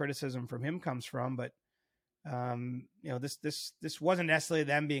self-criticism from him comes from. But this wasn't necessarily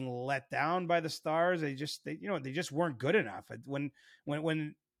them being let down by the Stars. They just weren't good enough. When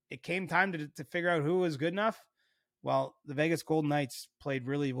it came time to figure out who was good enough, well, the Vegas Golden Knights played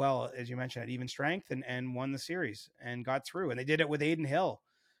really well, as you mentioned, at even strength and won the series and got through. And they did it with Aiden Hill,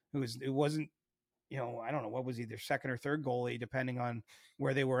 who wasn't, I don't know, what was he, their second or third goalie, depending on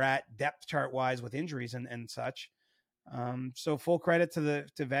where they were at depth chart wise with injuries and such. So full credit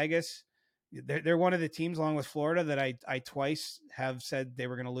to Vegas. They're one of the teams, along with Florida, that I twice have said they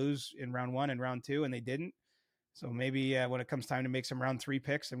were going to lose in round 1 and round 2, and they didn't. So maybe when it comes time to make some round 3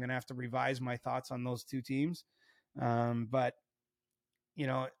 picks, I'm going to have to revise my thoughts on those 2 teams. But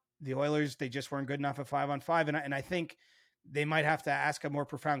the Oilers, they just weren't good enough at 5-on-5. And I think they might have to ask a more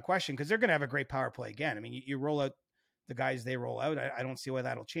profound question, because they're going to have a great power play again. I mean, you roll out the guys they roll out. I don't see why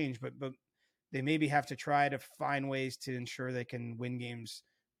that'll change, but they maybe have to try to find ways to ensure they can win games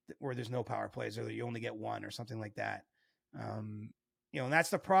where there's no power plays, or you only get 1 or something like that. And that's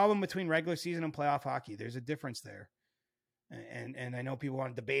the problem between regular season and playoff hockey. There's a difference there. And I know people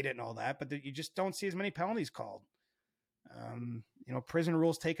want to debate it and all that, but you just don't see as many penalties called. Prison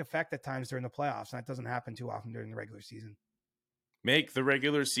rules take effect at times during the playoffs, and that doesn't happen too often during the regular season. Make the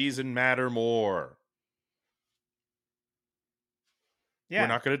regular season matter more. Yeah. We're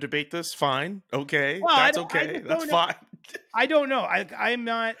not going to debate this. Fine. Okay. Well, that's okay. That's fine. I don't know. I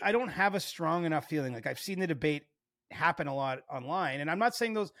don't have a strong enough feeling. Like, I've seen the debate happen a lot online, and I'm not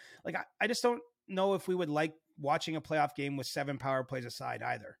saying those, like, I just don't know if we would like watching a playoff game with 7 power plays aside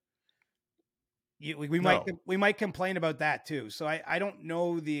either. We might complain about that too. So I don't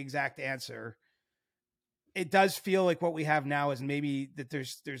know the exact answer. It does feel like what we have now is maybe that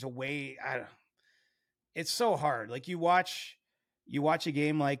there's a way. It's so hard. Like, you watch a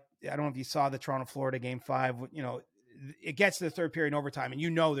game, like, I don't know if you saw the Toronto Florida game 5. It gets to the third period in overtime,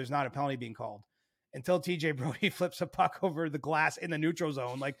 and there's not a penalty being called until TJ Brody flips a puck over the glass in the neutral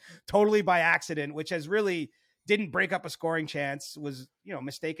zone, like totally by accident, which has really didn't break up a scoring chance, was,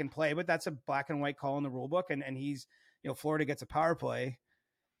 mistaken play, but that's a black and white call in the rule book. And he's, Florida gets a power play.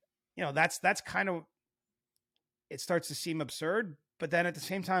 That's kind of, it starts to seem absurd. But then at the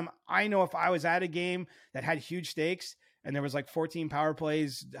same time, I know if I was at a game that had huge stakes and there was like 14 power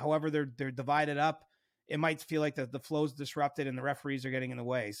plays, however they're divided up, it might feel like the flow's disrupted and the referees are getting in the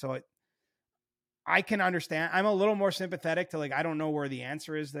way. So I can understand. I'm a little more sympathetic to like, I don't know where the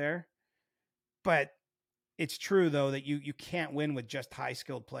answer is there, but it's true though that you can't win with just high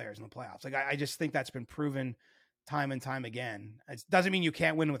skilled players in the playoffs. Like I just think that's been proven time and time again. It doesn't mean you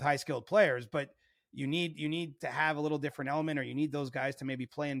can't win with high skilled players, but you need to have a little different element, or you need those guys to maybe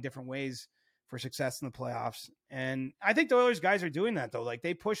play in different ways for success in the playoffs. And I think the Oilers guys are doing that though. Like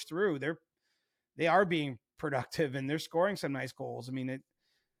they push through. They are being productive and they're scoring some nice goals. I mean,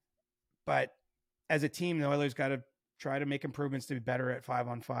 but as a team, the Oilers got to try to make improvements to be better at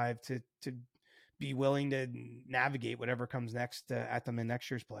 5-on-5 to be willing to navigate whatever comes next at them in next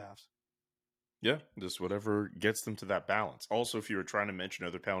year's playoffs. Yeah, just whatever gets them to that balance. Also, if you were trying to mention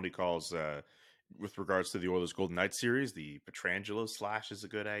other penalty calls with regards to the Oilers Golden Knights series, the Pietrangelo slash is a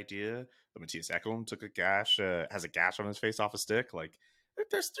good idea. The Matthias Ekholm took a gash, has a gash on his face off a stick. Like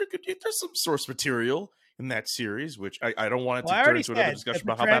there's some source material in that series, which I don't want it to turn into another discussion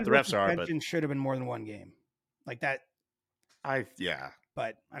about how bad the refs are. But should have been more than one game, like that.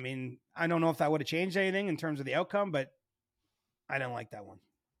 But I mean, I don't know if that would have changed anything in terms of the outcome, but I didn't like that one.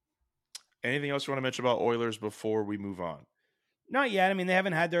 Anything else you want to mention about Oilers before we move on? Not yet. I mean, they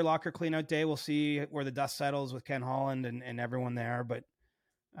haven't had their locker cleanout day. We'll see where the dust settles with Ken Holland and everyone there. But,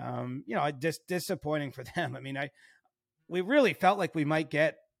 just disappointing for them. I mean, we really felt like we might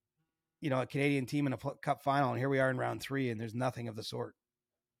get, a Canadian team in a cup final. And here we are in round 3 and there's nothing of the sort.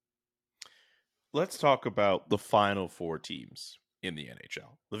 Let's talk about the final 4 teams in the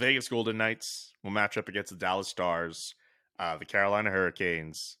NHL. The Vegas Golden Knights will match up against the Dallas Stars. The Carolina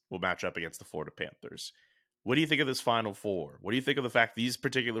Hurricanes will match up against the Florida Panthers. What do you think of this Final 4? What do you think of the fact these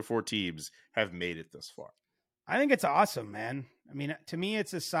particular 4 teams have made it this far? I think it's awesome, man. I mean, to me,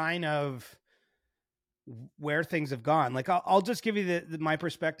 it's a sign of where things have gone. Like, I'll just give you my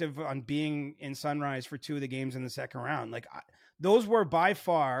perspective on being in Sunrise for 2 of the games in the second round. Like, those were by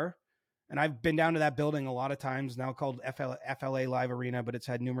far, and I've been down to that building a lot of times, now called FLA Live Arena, but it's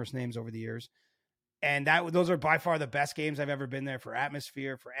had numerous names over the years. And those are by far the best games I've ever been there for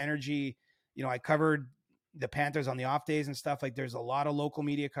atmosphere, for energy. I covered the Panthers on the off days and stuff. Like there's a lot of local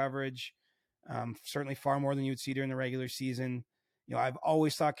media coverage, certainly far more than you'd see during the regular season. I've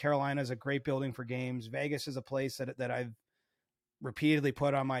always thought Carolina is a great building for games. Vegas is a place that I've repeatedly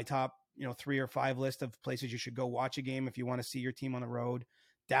put on my top, 3 or 5 list of places you should go watch a game if you want to see your team on the road.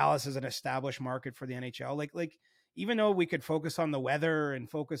 Dallas is an established market for the NHL. Like even though we could focus on the weather and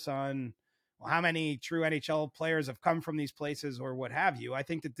focus on how many true NHL players have come from these places or what have you, I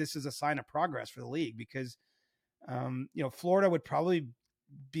think that this is a sign of progress for the league because, Florida would probably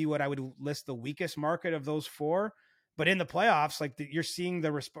be what I would list the weakest market of those 4. But in the playoffs, like you're seeing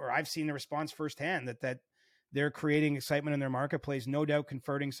I've seen the response firsthand that they're creating excitement in their marketplace, no doubt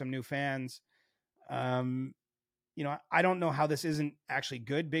converting some new fans. I don't know how this isn't actually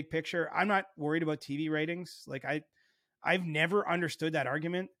good big picture. I'm not worried about TV ratings. Like I've never understood that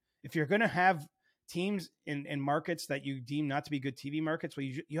argument. If you're going to have teams in markets that you deem not to be good TV markets, well,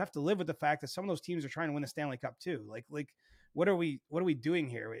 you have to live with the fact that some of those teams are trying to win the Stanley Cup too. Like what are we doing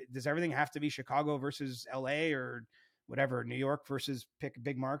here? Does everything have to be Chicago versus LA or whatever, New York versus pick a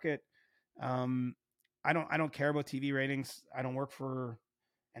big market? I don't care about TV ratings. I don't work for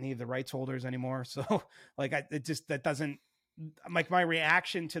any of the rights holders anymore. So like that doesn't, like my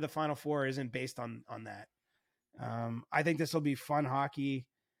reaction to the Final 4 isn't based on that. I think this will be fun hockey.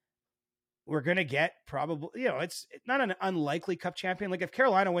 We're going to get probably, it's not an unlikely cup champion. Like if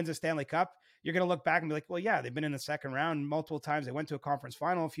Carolina wins a Stanley Cup, you're going to look back and be like, well, yeah, they've been in the second round multiple times. They went to a conference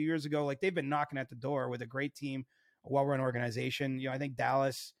final a few years ago. Like they've been knocking at the door with a great team, a well-run organization. I think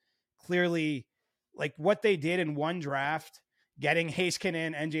Dallas clearly, like what they did in one draft, getting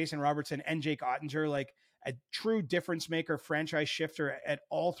Heiskanen and Jason Robertson and Jake Ottinger, like a true difference maker, franchise shifter at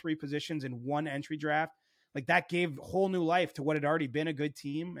all 3 positions in one entry draft. Like that gave whole new life to what had already been a good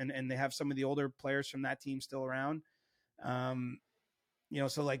team. And they have some of the older players from that team still around.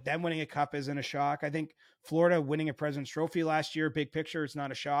 So like them winning a cup isn't a shock. I think Florida winning a President's Trophy last year, big picture, it's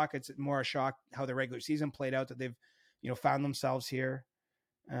not a shock. It's more a shock how the regular season played out, that they've, found themselves here.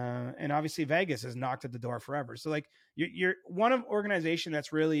 And obviously Vegas has knocked at the door forever. So like you're one of organization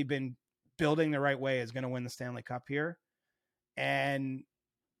that's really been building the right way is going to win the Stanley Cup here. And,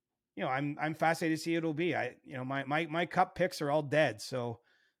 I'm fascinated to see what it'll be. My cup picks are all dead. So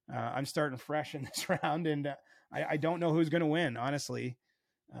I'm starting fresh in this round, and I don't know who's going to win, honestly.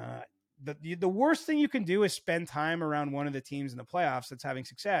 The worst thing you can do is spend time around one of the teams in the playoffs that's having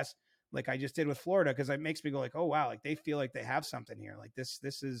success, like I just did with Florida, because it makes me go like, oh, wow, like they feel like they have something here. Like this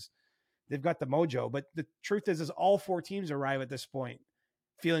is, they've got the mojo. But the truth is all 4 teams arrive at this point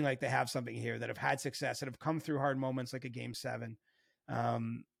feeling like they have something here, that have had success, that have come through hard moments like a Game 7.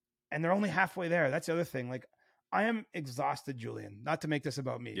 and they're only halfway there. That's the other thing. Like, I am exhausted, Julian, not to make this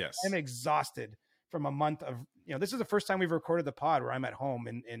about me. Yes. I'm exhausted from a month of, this is the first time we've recorded the pod where I'm at home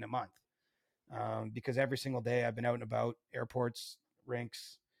in a month. Because every single day I've been out and about, airports,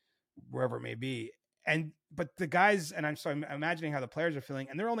 rinks, wherever it may be. But the guys, and I'm imagining how the players are feeling,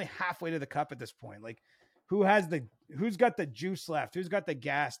 and they're only halfway to the cup at this point. Like, who's got the juice left? Who's got the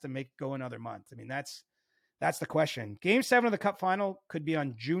gas to make it go another month? I mean, that's the question. Game 7 of the cup final could be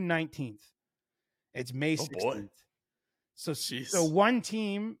on June 19th. It's May 16th. Boy. So one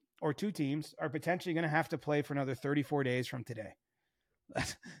team or two teams are potentially going to have to play for another 34 days from today.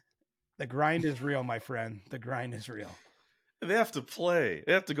 The grind is real, my friend. The grind is real. They have to play.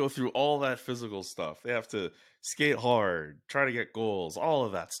 They have to go through all that physical stuff. They have to skate hard, try to get goals, all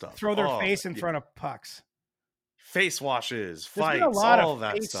of that stuff. Throw their face in front of pucks. Face washes, There's fights, been a lot all of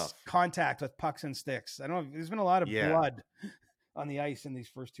that face stuff. contact with pucks and sticks. I don't know. There's been a lot of blood on the ice in these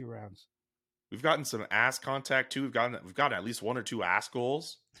first 2 rounds. We've gotten some ass contact too. We've gotten at least 1 or 2 ass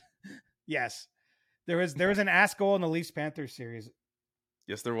goals. Yes. There was an ass goal in the Leafs Panthers series.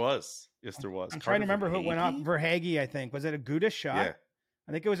 Yes, there was. I'm trying to remember who it went off. Verhaeghe, I think. Was it a Gudis shot? Yeah.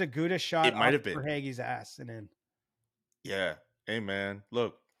 I think it was a Gudis shot. It might have been Verhaeghe's ass and in. Yeah. Hey man,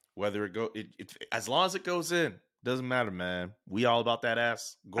 look, whether it as long as it goes in, doesn't matter, man. We all about that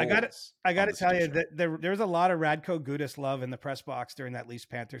ass goals. I got to tell you that there was a lot of Radko Gudis love in the press box during that Leafs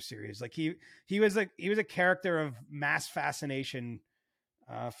Panthers series. Like he was a character of mass fascination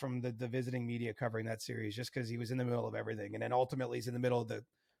from the visiting media covering that series, just because he was in the middle of everything, and then ultimately he's in the middle of the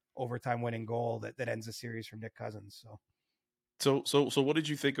overtime winning goal that ends the series from Nick Cousins. So what did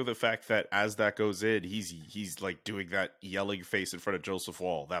you think of the fact that as that goes in, he's like doing that yelling face in front of Joseph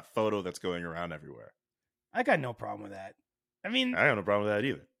Wall, that photo that's going around everywhere? I got no problem with that. I mean, I got no problem with that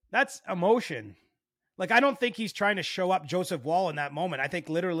either. That's emotion. Like, I don't think he's trying to show up Joseph Wall in that moment. I think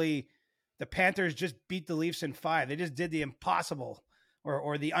literally the Panthers just beat the Leafs in 5. They just did the impossible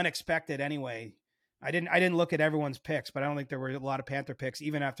or the unexpected anyway. I didn't look at everyone's picks, but I don't think there were a lot of Panther picks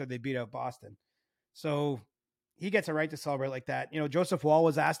even after they beat out Boston. So he gets a right to celebrate like that. Joseph Wall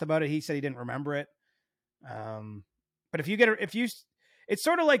was asked about it. He said he didn't remember it. But it's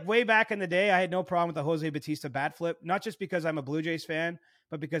sort of like way back in the day, I had no problem with the Jose Bautista bat flip, not just because I'm a Blue Jays fan,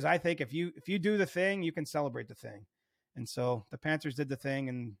 but because I think if you do the thing, you can celebrate the thing. And so the Panthers did the thing,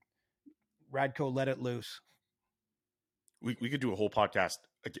 and Radko let it loose. We could do a whole podcast,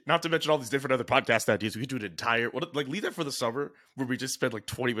 not to mention all these different other podcast ideas. We could do an entire, leave that for the summer where we just spend like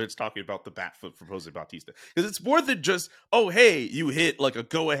 20 minutes talking about the bat flip from Jose Bautista. Because it's more than just, oh, hey, you hit like a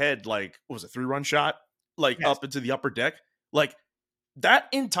go ahead, like, what was it, 3-run shot, up into the upper deck. Like, that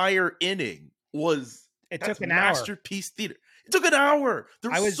entire inning took an masterpiece theater. It took an hour. There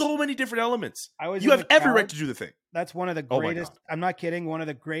were so many different elements. You have every right to do the thing. That's one of the greatest, I'm not kidding, one of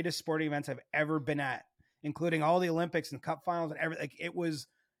the greatest sporting events I've ever been at, including all the Olympics and cup finals and everything. Like, it was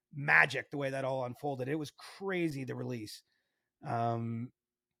magic the way that all unfolded. It was crazy, the release.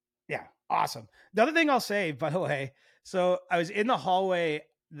 Yeah, awesome. The other thing I'll say, by the way, so I was in the hallway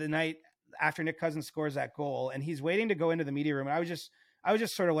the night after Nick Cousins scores that goal, and he's waiting to go into the media room. And I was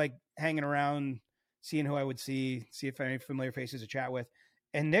just sort of like hanging around, seeing who I would see if any familiar faces to chat with.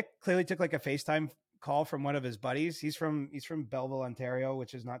 And Nick clearly took like a FaceTime call from one of his buddies. He's from Belleville, Ontario,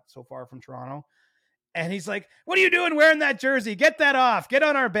 which is not so far from Toronto. And he's like, "What are you doing wearing that jersey? Get that off. Get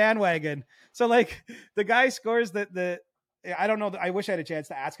on our bandwagon." So like the guy scores I don't know. I wish I had a chance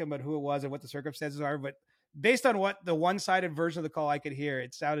to ask him about who it was and what the circumstances are, but based on what the one-sided version of the call I could hear,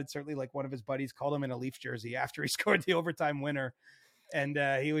 it sounded certainly like one of his buddies called him in a Leafs jersey after he scored the overtime winner. And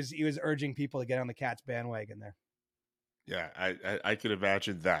he was urging people to get on the Cats bandwagon there. Yeah, I could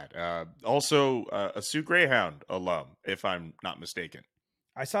imagine that. Also, a Sioux Greyhound alum, if I'm not mistaken.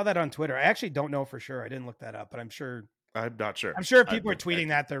 I saw that on Twitter. I actually don't know for sure. I didn't look that up, but I'm sure. I'm not sure. I'm sure if people are tweeting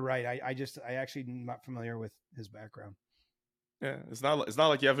that, they're right. I actually am not familiar with his background. Yeah, it's not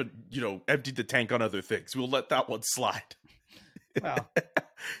like you haven't, emptied the tank on other things. We'll let that one slide. Well,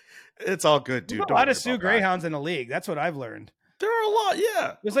 it's all good, dude. There's a lot of Sioux Greyhounds in the league. That's what I've learned. There are a lot,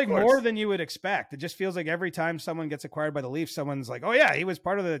 yeah. There's like more than you would expect. It just feels like every time someone gets acquired by the Leafs, someone's like, "Oh yeah, he was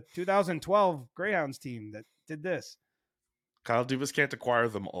part of the 2012 Greyhounds team that did this." Kyle Dubas can't acquire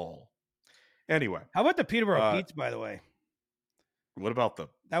them all. Anyway. How about the Peterborough Petes, by the way? What about them?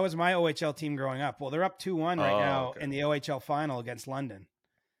 That was my OHL team growing up. Well, they're up 2-1 right now in the OHL final against London.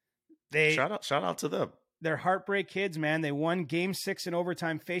 Shout out to them. They're heartbreak kids, man. They won Game 6 in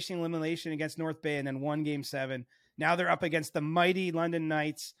overtime, facing elimination against North Bay, and then won Game 7. Now they're up against the mighty London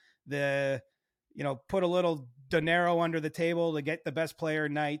Knights. Put a little dinero under the table to get the best player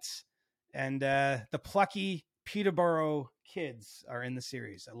Knights, and the plucky Peterborough kids are in the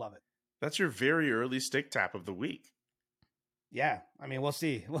series. I love it. That's your very early stick tap of the week. Yeah, I mean, we'll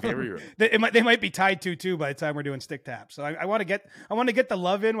see. Very early. They might be tied to too by the time we're doing stick tap. So I want to get the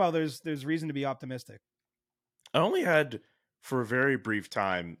love in while there's reason to be optimistic. I only had, for a very brief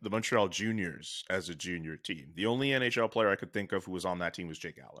time, the Montreal Juniors as a junior team. The only NHL player I could think of who was on that team was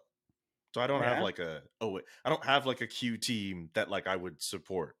Jake Allen. So I don't have I don't have like a Q team that like I would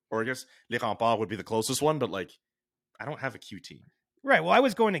support. Or I guess Les Remparts would be the closest one, but like I don't have a Q team. Right. Well, I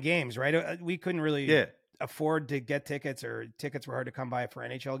was going to games, right? We couldn't really afford to get tickets, or tickets were hard to come by for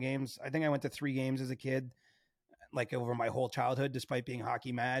NHL games. I think I went to 3 games as a kid, like over my whole childhood, despite being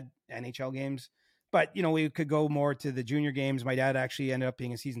hockey mad, NHL games. But, we could go more to the junior games. My dad actually ended up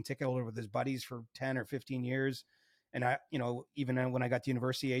being a season ticket holder with his buddies for 10 or 15 years. And I, even when I got to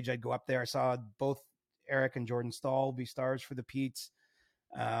university age, I'd go up there. I saw both Eric and Jordan Stahl be stars for the Petes.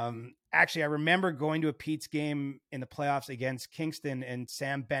 Actually, I remember going to a Pete's game in the playoffs against Kingston, and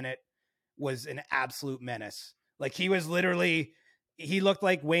Sam Bennett was an absolute menace. Like he looked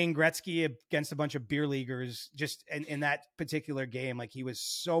like Wayne Gretzky against a bunch of beer leaguers just in that particular game. Like he was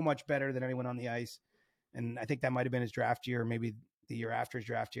so much better than anyone on the ice. And I think that might've been his draft year, or maybe the year after his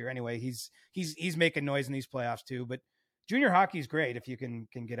draft year. Anyway, he's making noise in these playoffs too, but junior hockey is great if you can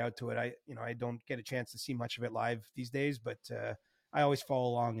get out to it. I don't get a chance to see much of it live these days, but, I always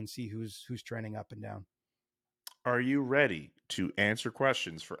follow along and see who's trending up and down. Are you ready to answer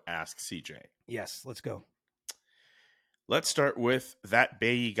questions for Ask CJ? Yes, let's go. Let's start with that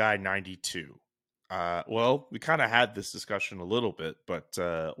Bayi guy 92. Well, we kind of had this discussion a little bit, but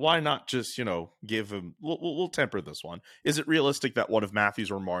why not just, give him, we'll temper this one. Is it realistic that one of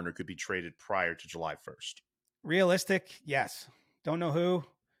Matthews or Marner could be traded prior to July 1st? Realistic? Yes. Don't know who,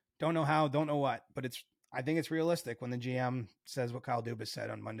 don't know how, don't know what, but I think it's realistic when the GM says what Kyle Dubas said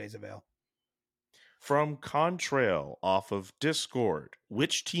on Monday's Avail. From Contrail off of Discord,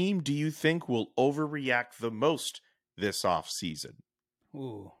 which team do you think will overreact the most this offseason?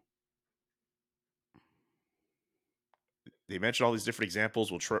 Ooh. They mentioned all these different examples.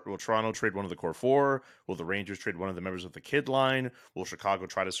 Will Toronto trade one of the core 4? Will the Rangers trade one of the members of the kid line? Will Chicago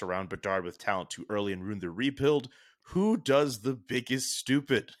try to surround Bedard with talent too early and ruin their rebuild? Who does the biggest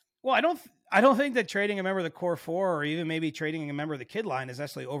stupid? Well, I don't think that trading a member of the core 4, or even maybe trading a member of the kid line, is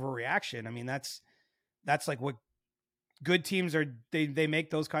necessarily overreaction. I mean, that's like what good teams are. They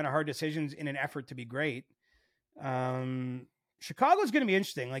make those kind of hard decisions in an effort to be great. Chicago's going to be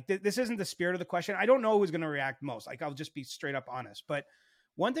interesting. Like this isn't the spirit of the question. I don't know who's going to react most. Like I'll just be straight up honest. But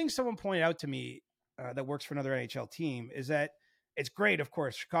one thing someone pointed out to me that works for another NHL team is that it's great. Of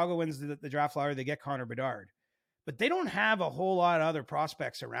course, Chicago wins the draft lottery. They get Connor Bedard, but they don't have a whole lot of other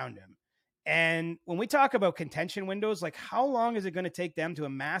prospects around him. And when we talk about contention windows, like how long is it going to take them to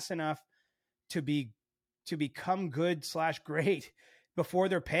amass enough to become good / great before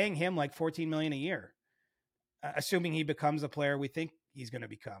they're paying him like $14 million a year, assuming he becomes the player we think he's going to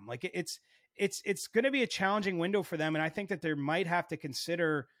become? Like it's going to be a challenging window for them. And I think that they might have to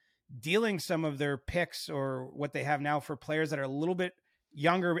consider dealing some of their picks or what they have now for players that are a little bit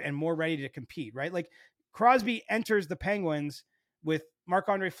younger and more ready to compete, right? Like Crosby enters the Penguins with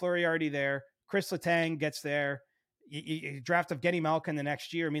Marc-Andre Fleury already there. Chris Letang gets there. You draft of Getty Malkin the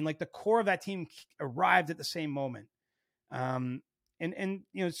next year. I mean, like the core of that team arrived at the same moment. And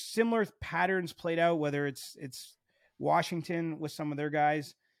similar patterns played out, whether it's Washington with some of their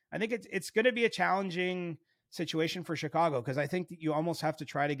guys. I think it's going to be a challenging situation for Chicago, because I think that you almost have to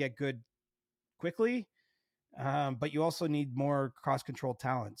try to get good quickly, but you also need more cross-controlled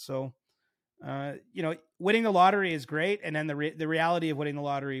talent. So, winning the lottery is great, and then the reality of winning the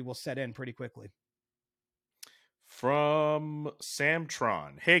lottery will set in pretty quickly. From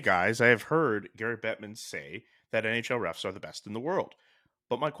Samtron. Hey guys, I have heard Gary Bettman say that NHL refs are the best in the world.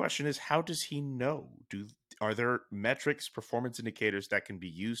 But my question is, how does he know? Are there metrics, performance indicators that can be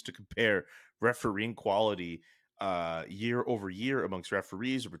used to compare refereeing quality year over year amongst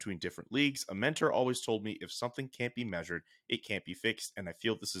referees or between different leagues? A mentor always told me if something can't be measured, it can't be fixed. And I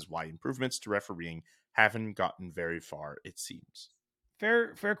feel this is why improvements to refereeing haven't gotten very far, it seems.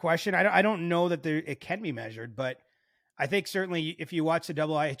 Fair question. I don't know that it can be measured, but I think certainly if you watch the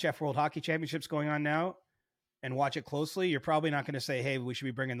IIHF World Hockey Championships going on now and watch it closely, you're probably not going to say, hey, we should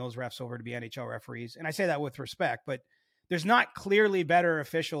be bringing those refs over to be NHL referees. And I say that with respect, but there's not clearly better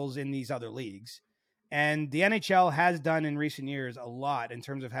officials in these other leagues. And the NHL has done in recent years a lot in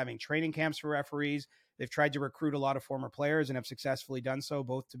terms of having training camps for referees. They've tried to recruit a lot of former players and have successfully done so,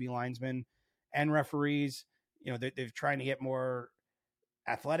 both to be linesmen and referees. They're trying to get more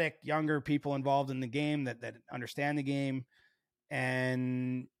athletic, younger people involved in the game that understand the game.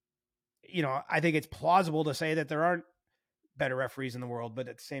 And, I think it's plausible to say that there aren't better referees in the world, but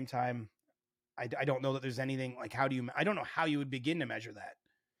at the same time, I don't know that there's anything like, I don't know how you would begin to measure that,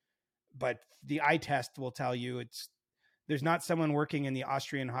 but the eye test will tell you there's not someone working in the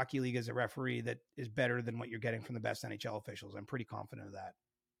Austrian Hockey League as a referee that is better than what you're getting from the best NHL officials. I'm pretty confident of that.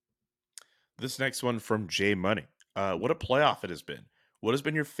 This next one from Jay Money. What a playoff it has been. What has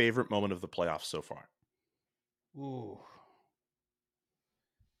been your favorite moment of the playoffs so far? Ooh.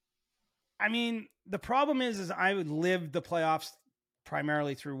 I mean, the problem is I would live the playoffs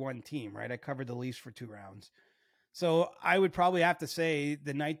primarily through one team, right? I covered the Leafs for 2 rounds. So I would probably have to say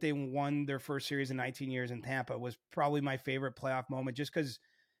the night they won their first series in 19 years in Tampa was probably my favorite playoff moment, just because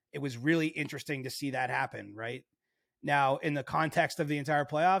it was really interesting to see that happen, right? Now, in the context of the entire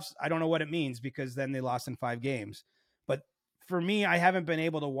playoffs, I don't know what it means, because then they lost in 5 games. But for me, I haven't been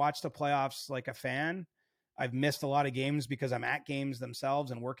able to watch the playoffs like a fan. I've missed a lot of games because I'm at games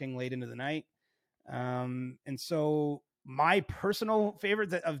themselves and working late into the night. And so my personal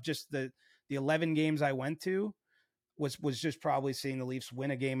favorite of just the 11 games I went to was just probably seeing the Leafs win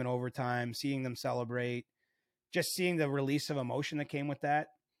a game in overtime, seeing them celebrate, just seeing the release of emotion that came with that.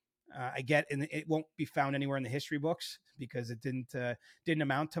 I get, and it won't be found anywhere in the history books because it didn't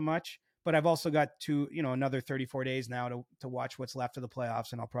amount to much. But I've also got another 34 days now to watch what's left of the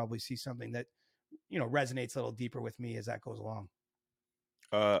playoffs, and I'll probably see something that resonates a little deeper with me as that goes along.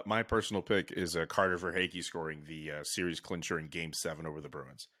 My personal pick is Carter Verhaeghe scoring the series clincher in Game 7 over the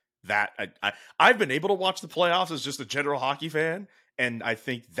Bruins. That I've been able to watch the playoffs as just a general hockey fan, and I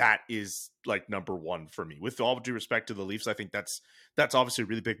think that is like number one for me. With all due respect to the Leafs, I think that's obviously a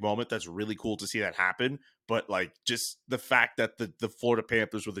really big moment. That's really cool to see that happen. But like, just the fact that the Florida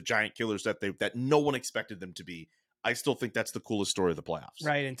Panthers were the giant killers that no one expected them to be, I still think that's the coolest story of the playoffs.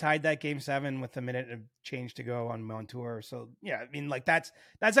 Right, and tied that Game 7 with a minute of change to go on Montour. So yeah, I mean, like that's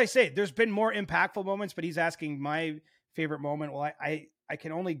as I say, there's been more impactful moments, but he's asking my favorite moment. Well, I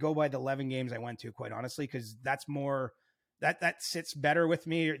can only go by the 11 games I went to, quite honestly, because that's more that sits better with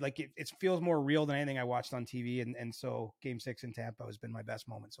me. Like it feels more real than anything I watched on TV, and so Game 6 in Tampa has been my best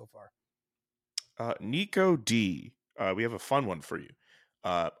moment so far. Nico D, we have a fun one for you.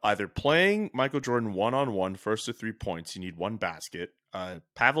 Either playing Michael Jordan one-on-one, first to 3 points, you need 1 basket.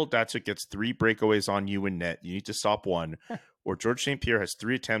 Pavel Datsyuk gets 3 breakaways on you in net, you need to stop 1. Or George St. Pierre has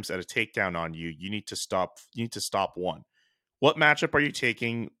 3 attempts at a takedown on you, you need to stop 1. What matchup are you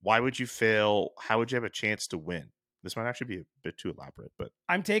taking? Why would you fail? How would you have a chance to win? This might actually be a bit too elaborate, but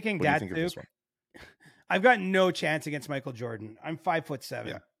I'm taking Datsyuk. I've got no chance against Michael Jordan. I'm 5'7".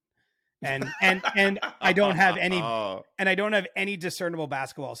 Yeah. And I don't have any discernible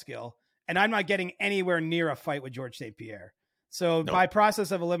basketball skill, and I'm not getting anywhere near a fight with George St. Pierre. So by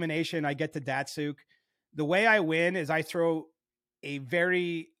process of elimination, I get to Datsyuk. The way I win is I throw a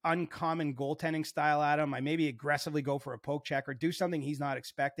very uncommon goaltending style at him. I maybe aggressively go for a poke check or do something he's not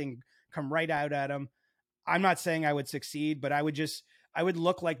expecting, come right out at him. I'm not saying I would succeed, but I would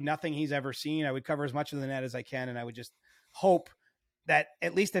look like nothing he's ever seen. I would cover as much of the net as I can, and I would just hope that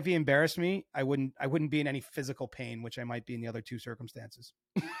at least if he embarrassed me, I wouldn't be in any physical pain, which I might be in the other 2 circumstances.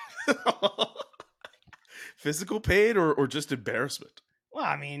 Physical pain or just embarrassment? Well,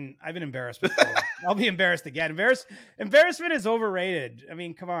 I mean, I've been embarrassed before. I'll be embarrassed again. Embarrassment is overrated. I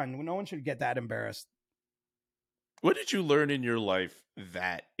mean, come on. No one should get that embarrassed. What did you learn in your life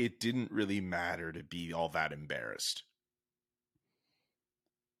that it didn't really matter to be all that embarrassed?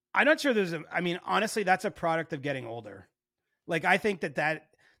 I'm not sure honestly, that's a product of getting older. Like, I think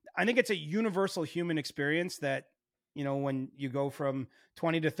I think it's a universal human experience that, when you go from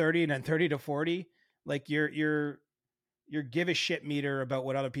 20 to 30 and then 30 to 40, like your give a shit meter about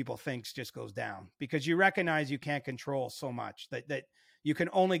what other people thinks just goes down, because you recognize you can't control so much, that you can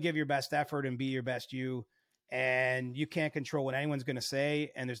only give your best effort and be your best you, and you can't control what anyone's going to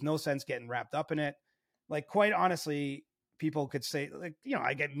say. And there's no sense getting wrapped up in it. Like, quite honestly, people could say, like,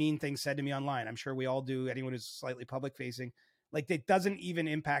 I get mean things said to me online. I'm sure we all do. Anyone who's slightly public facing, like, it doesn't even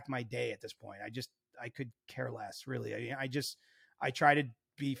impact my day at this point. I could care less, really. I try to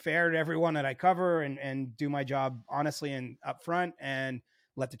be fair to everyone that I cover and do my job honestly and upfront, and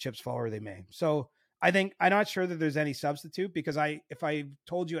let the chips fall where they may. So I think I'm not sure that there's any substitute, because if I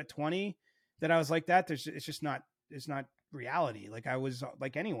told you at 20 that I was like that, it's not reality. Like, I was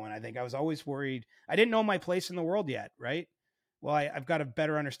like anyone. I think I was always worried. I didn't know my place in the world yet. Right. Well, I've got a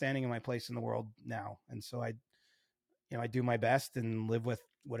better understanding of my place in the world now. And so I do my best and live with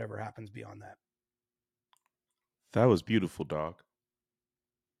whatever happens beyond that. That was beautiful, dog.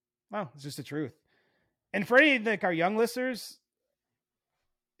 Well, it's just the truth. And for any, like, our young listeners,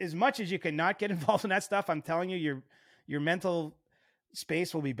 as much as you cannot get involved in that stuff, I'm telling you, your mental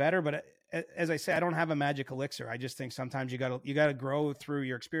space will be better. But as I say, I don't have a magic elixir. I just think sometimes you gotta grow through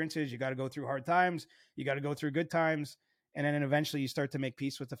your experiences. You got to go through hard times. You got to go through good times, and then eventually you start to make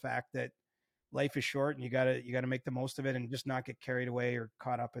peace with the fact that life is short, and you gotta make the most of it, and just not get carried away or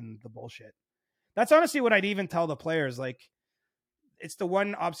caught up in the bullshit. That's honestly what I'd even tell the players. Like, it's the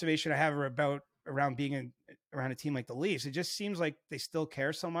one observation I have around being around a team like the Leafs. It just seems like they still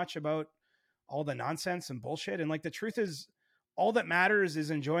care so much about all the nonsense and bullshit. And like, the truth is, all that matters is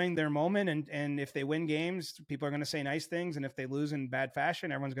enjoying their moment. And if they win games, people are going to say nice things. And if they lose in bad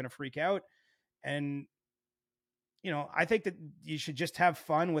fashion, everyone's going to freak out. And, I think that you should just have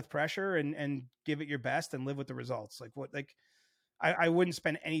fun with pressure and give it your best and live with the results. I wouldn't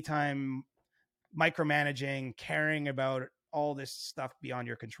spend any time micromanaging, caring about all this stuff beyond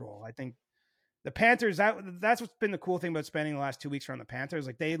your control. I think the Panthers, that's what's been the cool thing about spending the last 2 weeks around the Panthers.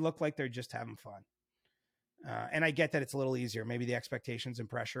 Like, they look like they're just having fun. And I get that it's a little easier. Maybe the expectations and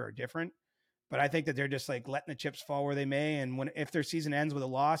pressure are different, but I think that they're just like letting the chips fall where they may. And if their season ends with a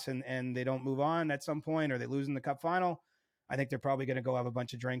loss and they don't move on at some point, or they lose in the cup final, I think they're probably going to go have a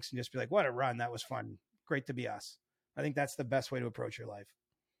bunch of drinks and just be like, what a run. That was fun. Great to be us. I think that's the best way to approach your life.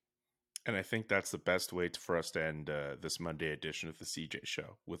 And I think that's the best way for us to end this Monday edition of the CJ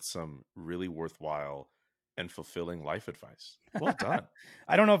Show, with some really worthwhile and fulfilling life advice. Well done.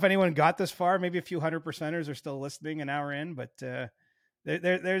 I don't know if anyone got this far. Maybe a few 100%ers are still listening an hour in, but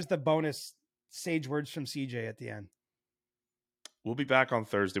there's the bonus sage words from CJ at the end. We'll be back on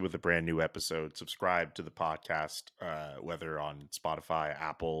Thursday with a brand new episode. Subscribe to the podcast, whether on Spotify,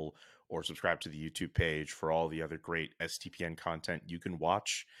 Apple, or subscribe to the YouTube page for all the other great STPN content you can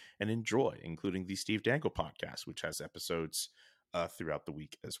watch and enjoy, including the Steve Dangle podcast, which has episodes throughout the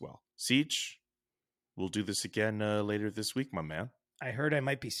week as well. Siege, we'll do this again later this week, my man. I heard I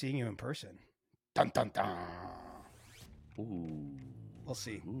might be seeing you in person. Dun, dun, dun. Ooh. We'll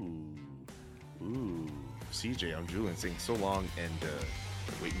see. Ooh. CJ, I'm Julian saying so long and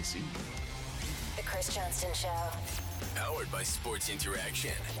wait and see. The Chris Johnston Show. Powered by Sports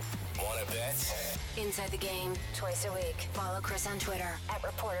Interaction. Wanna bet? Inside the Game, twice a week. Follow Chris on Twitter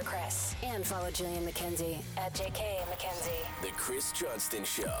 @ReporterChris. And follow Julian McKenzie @JK McKenzie. The Chris Johnston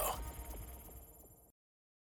Show.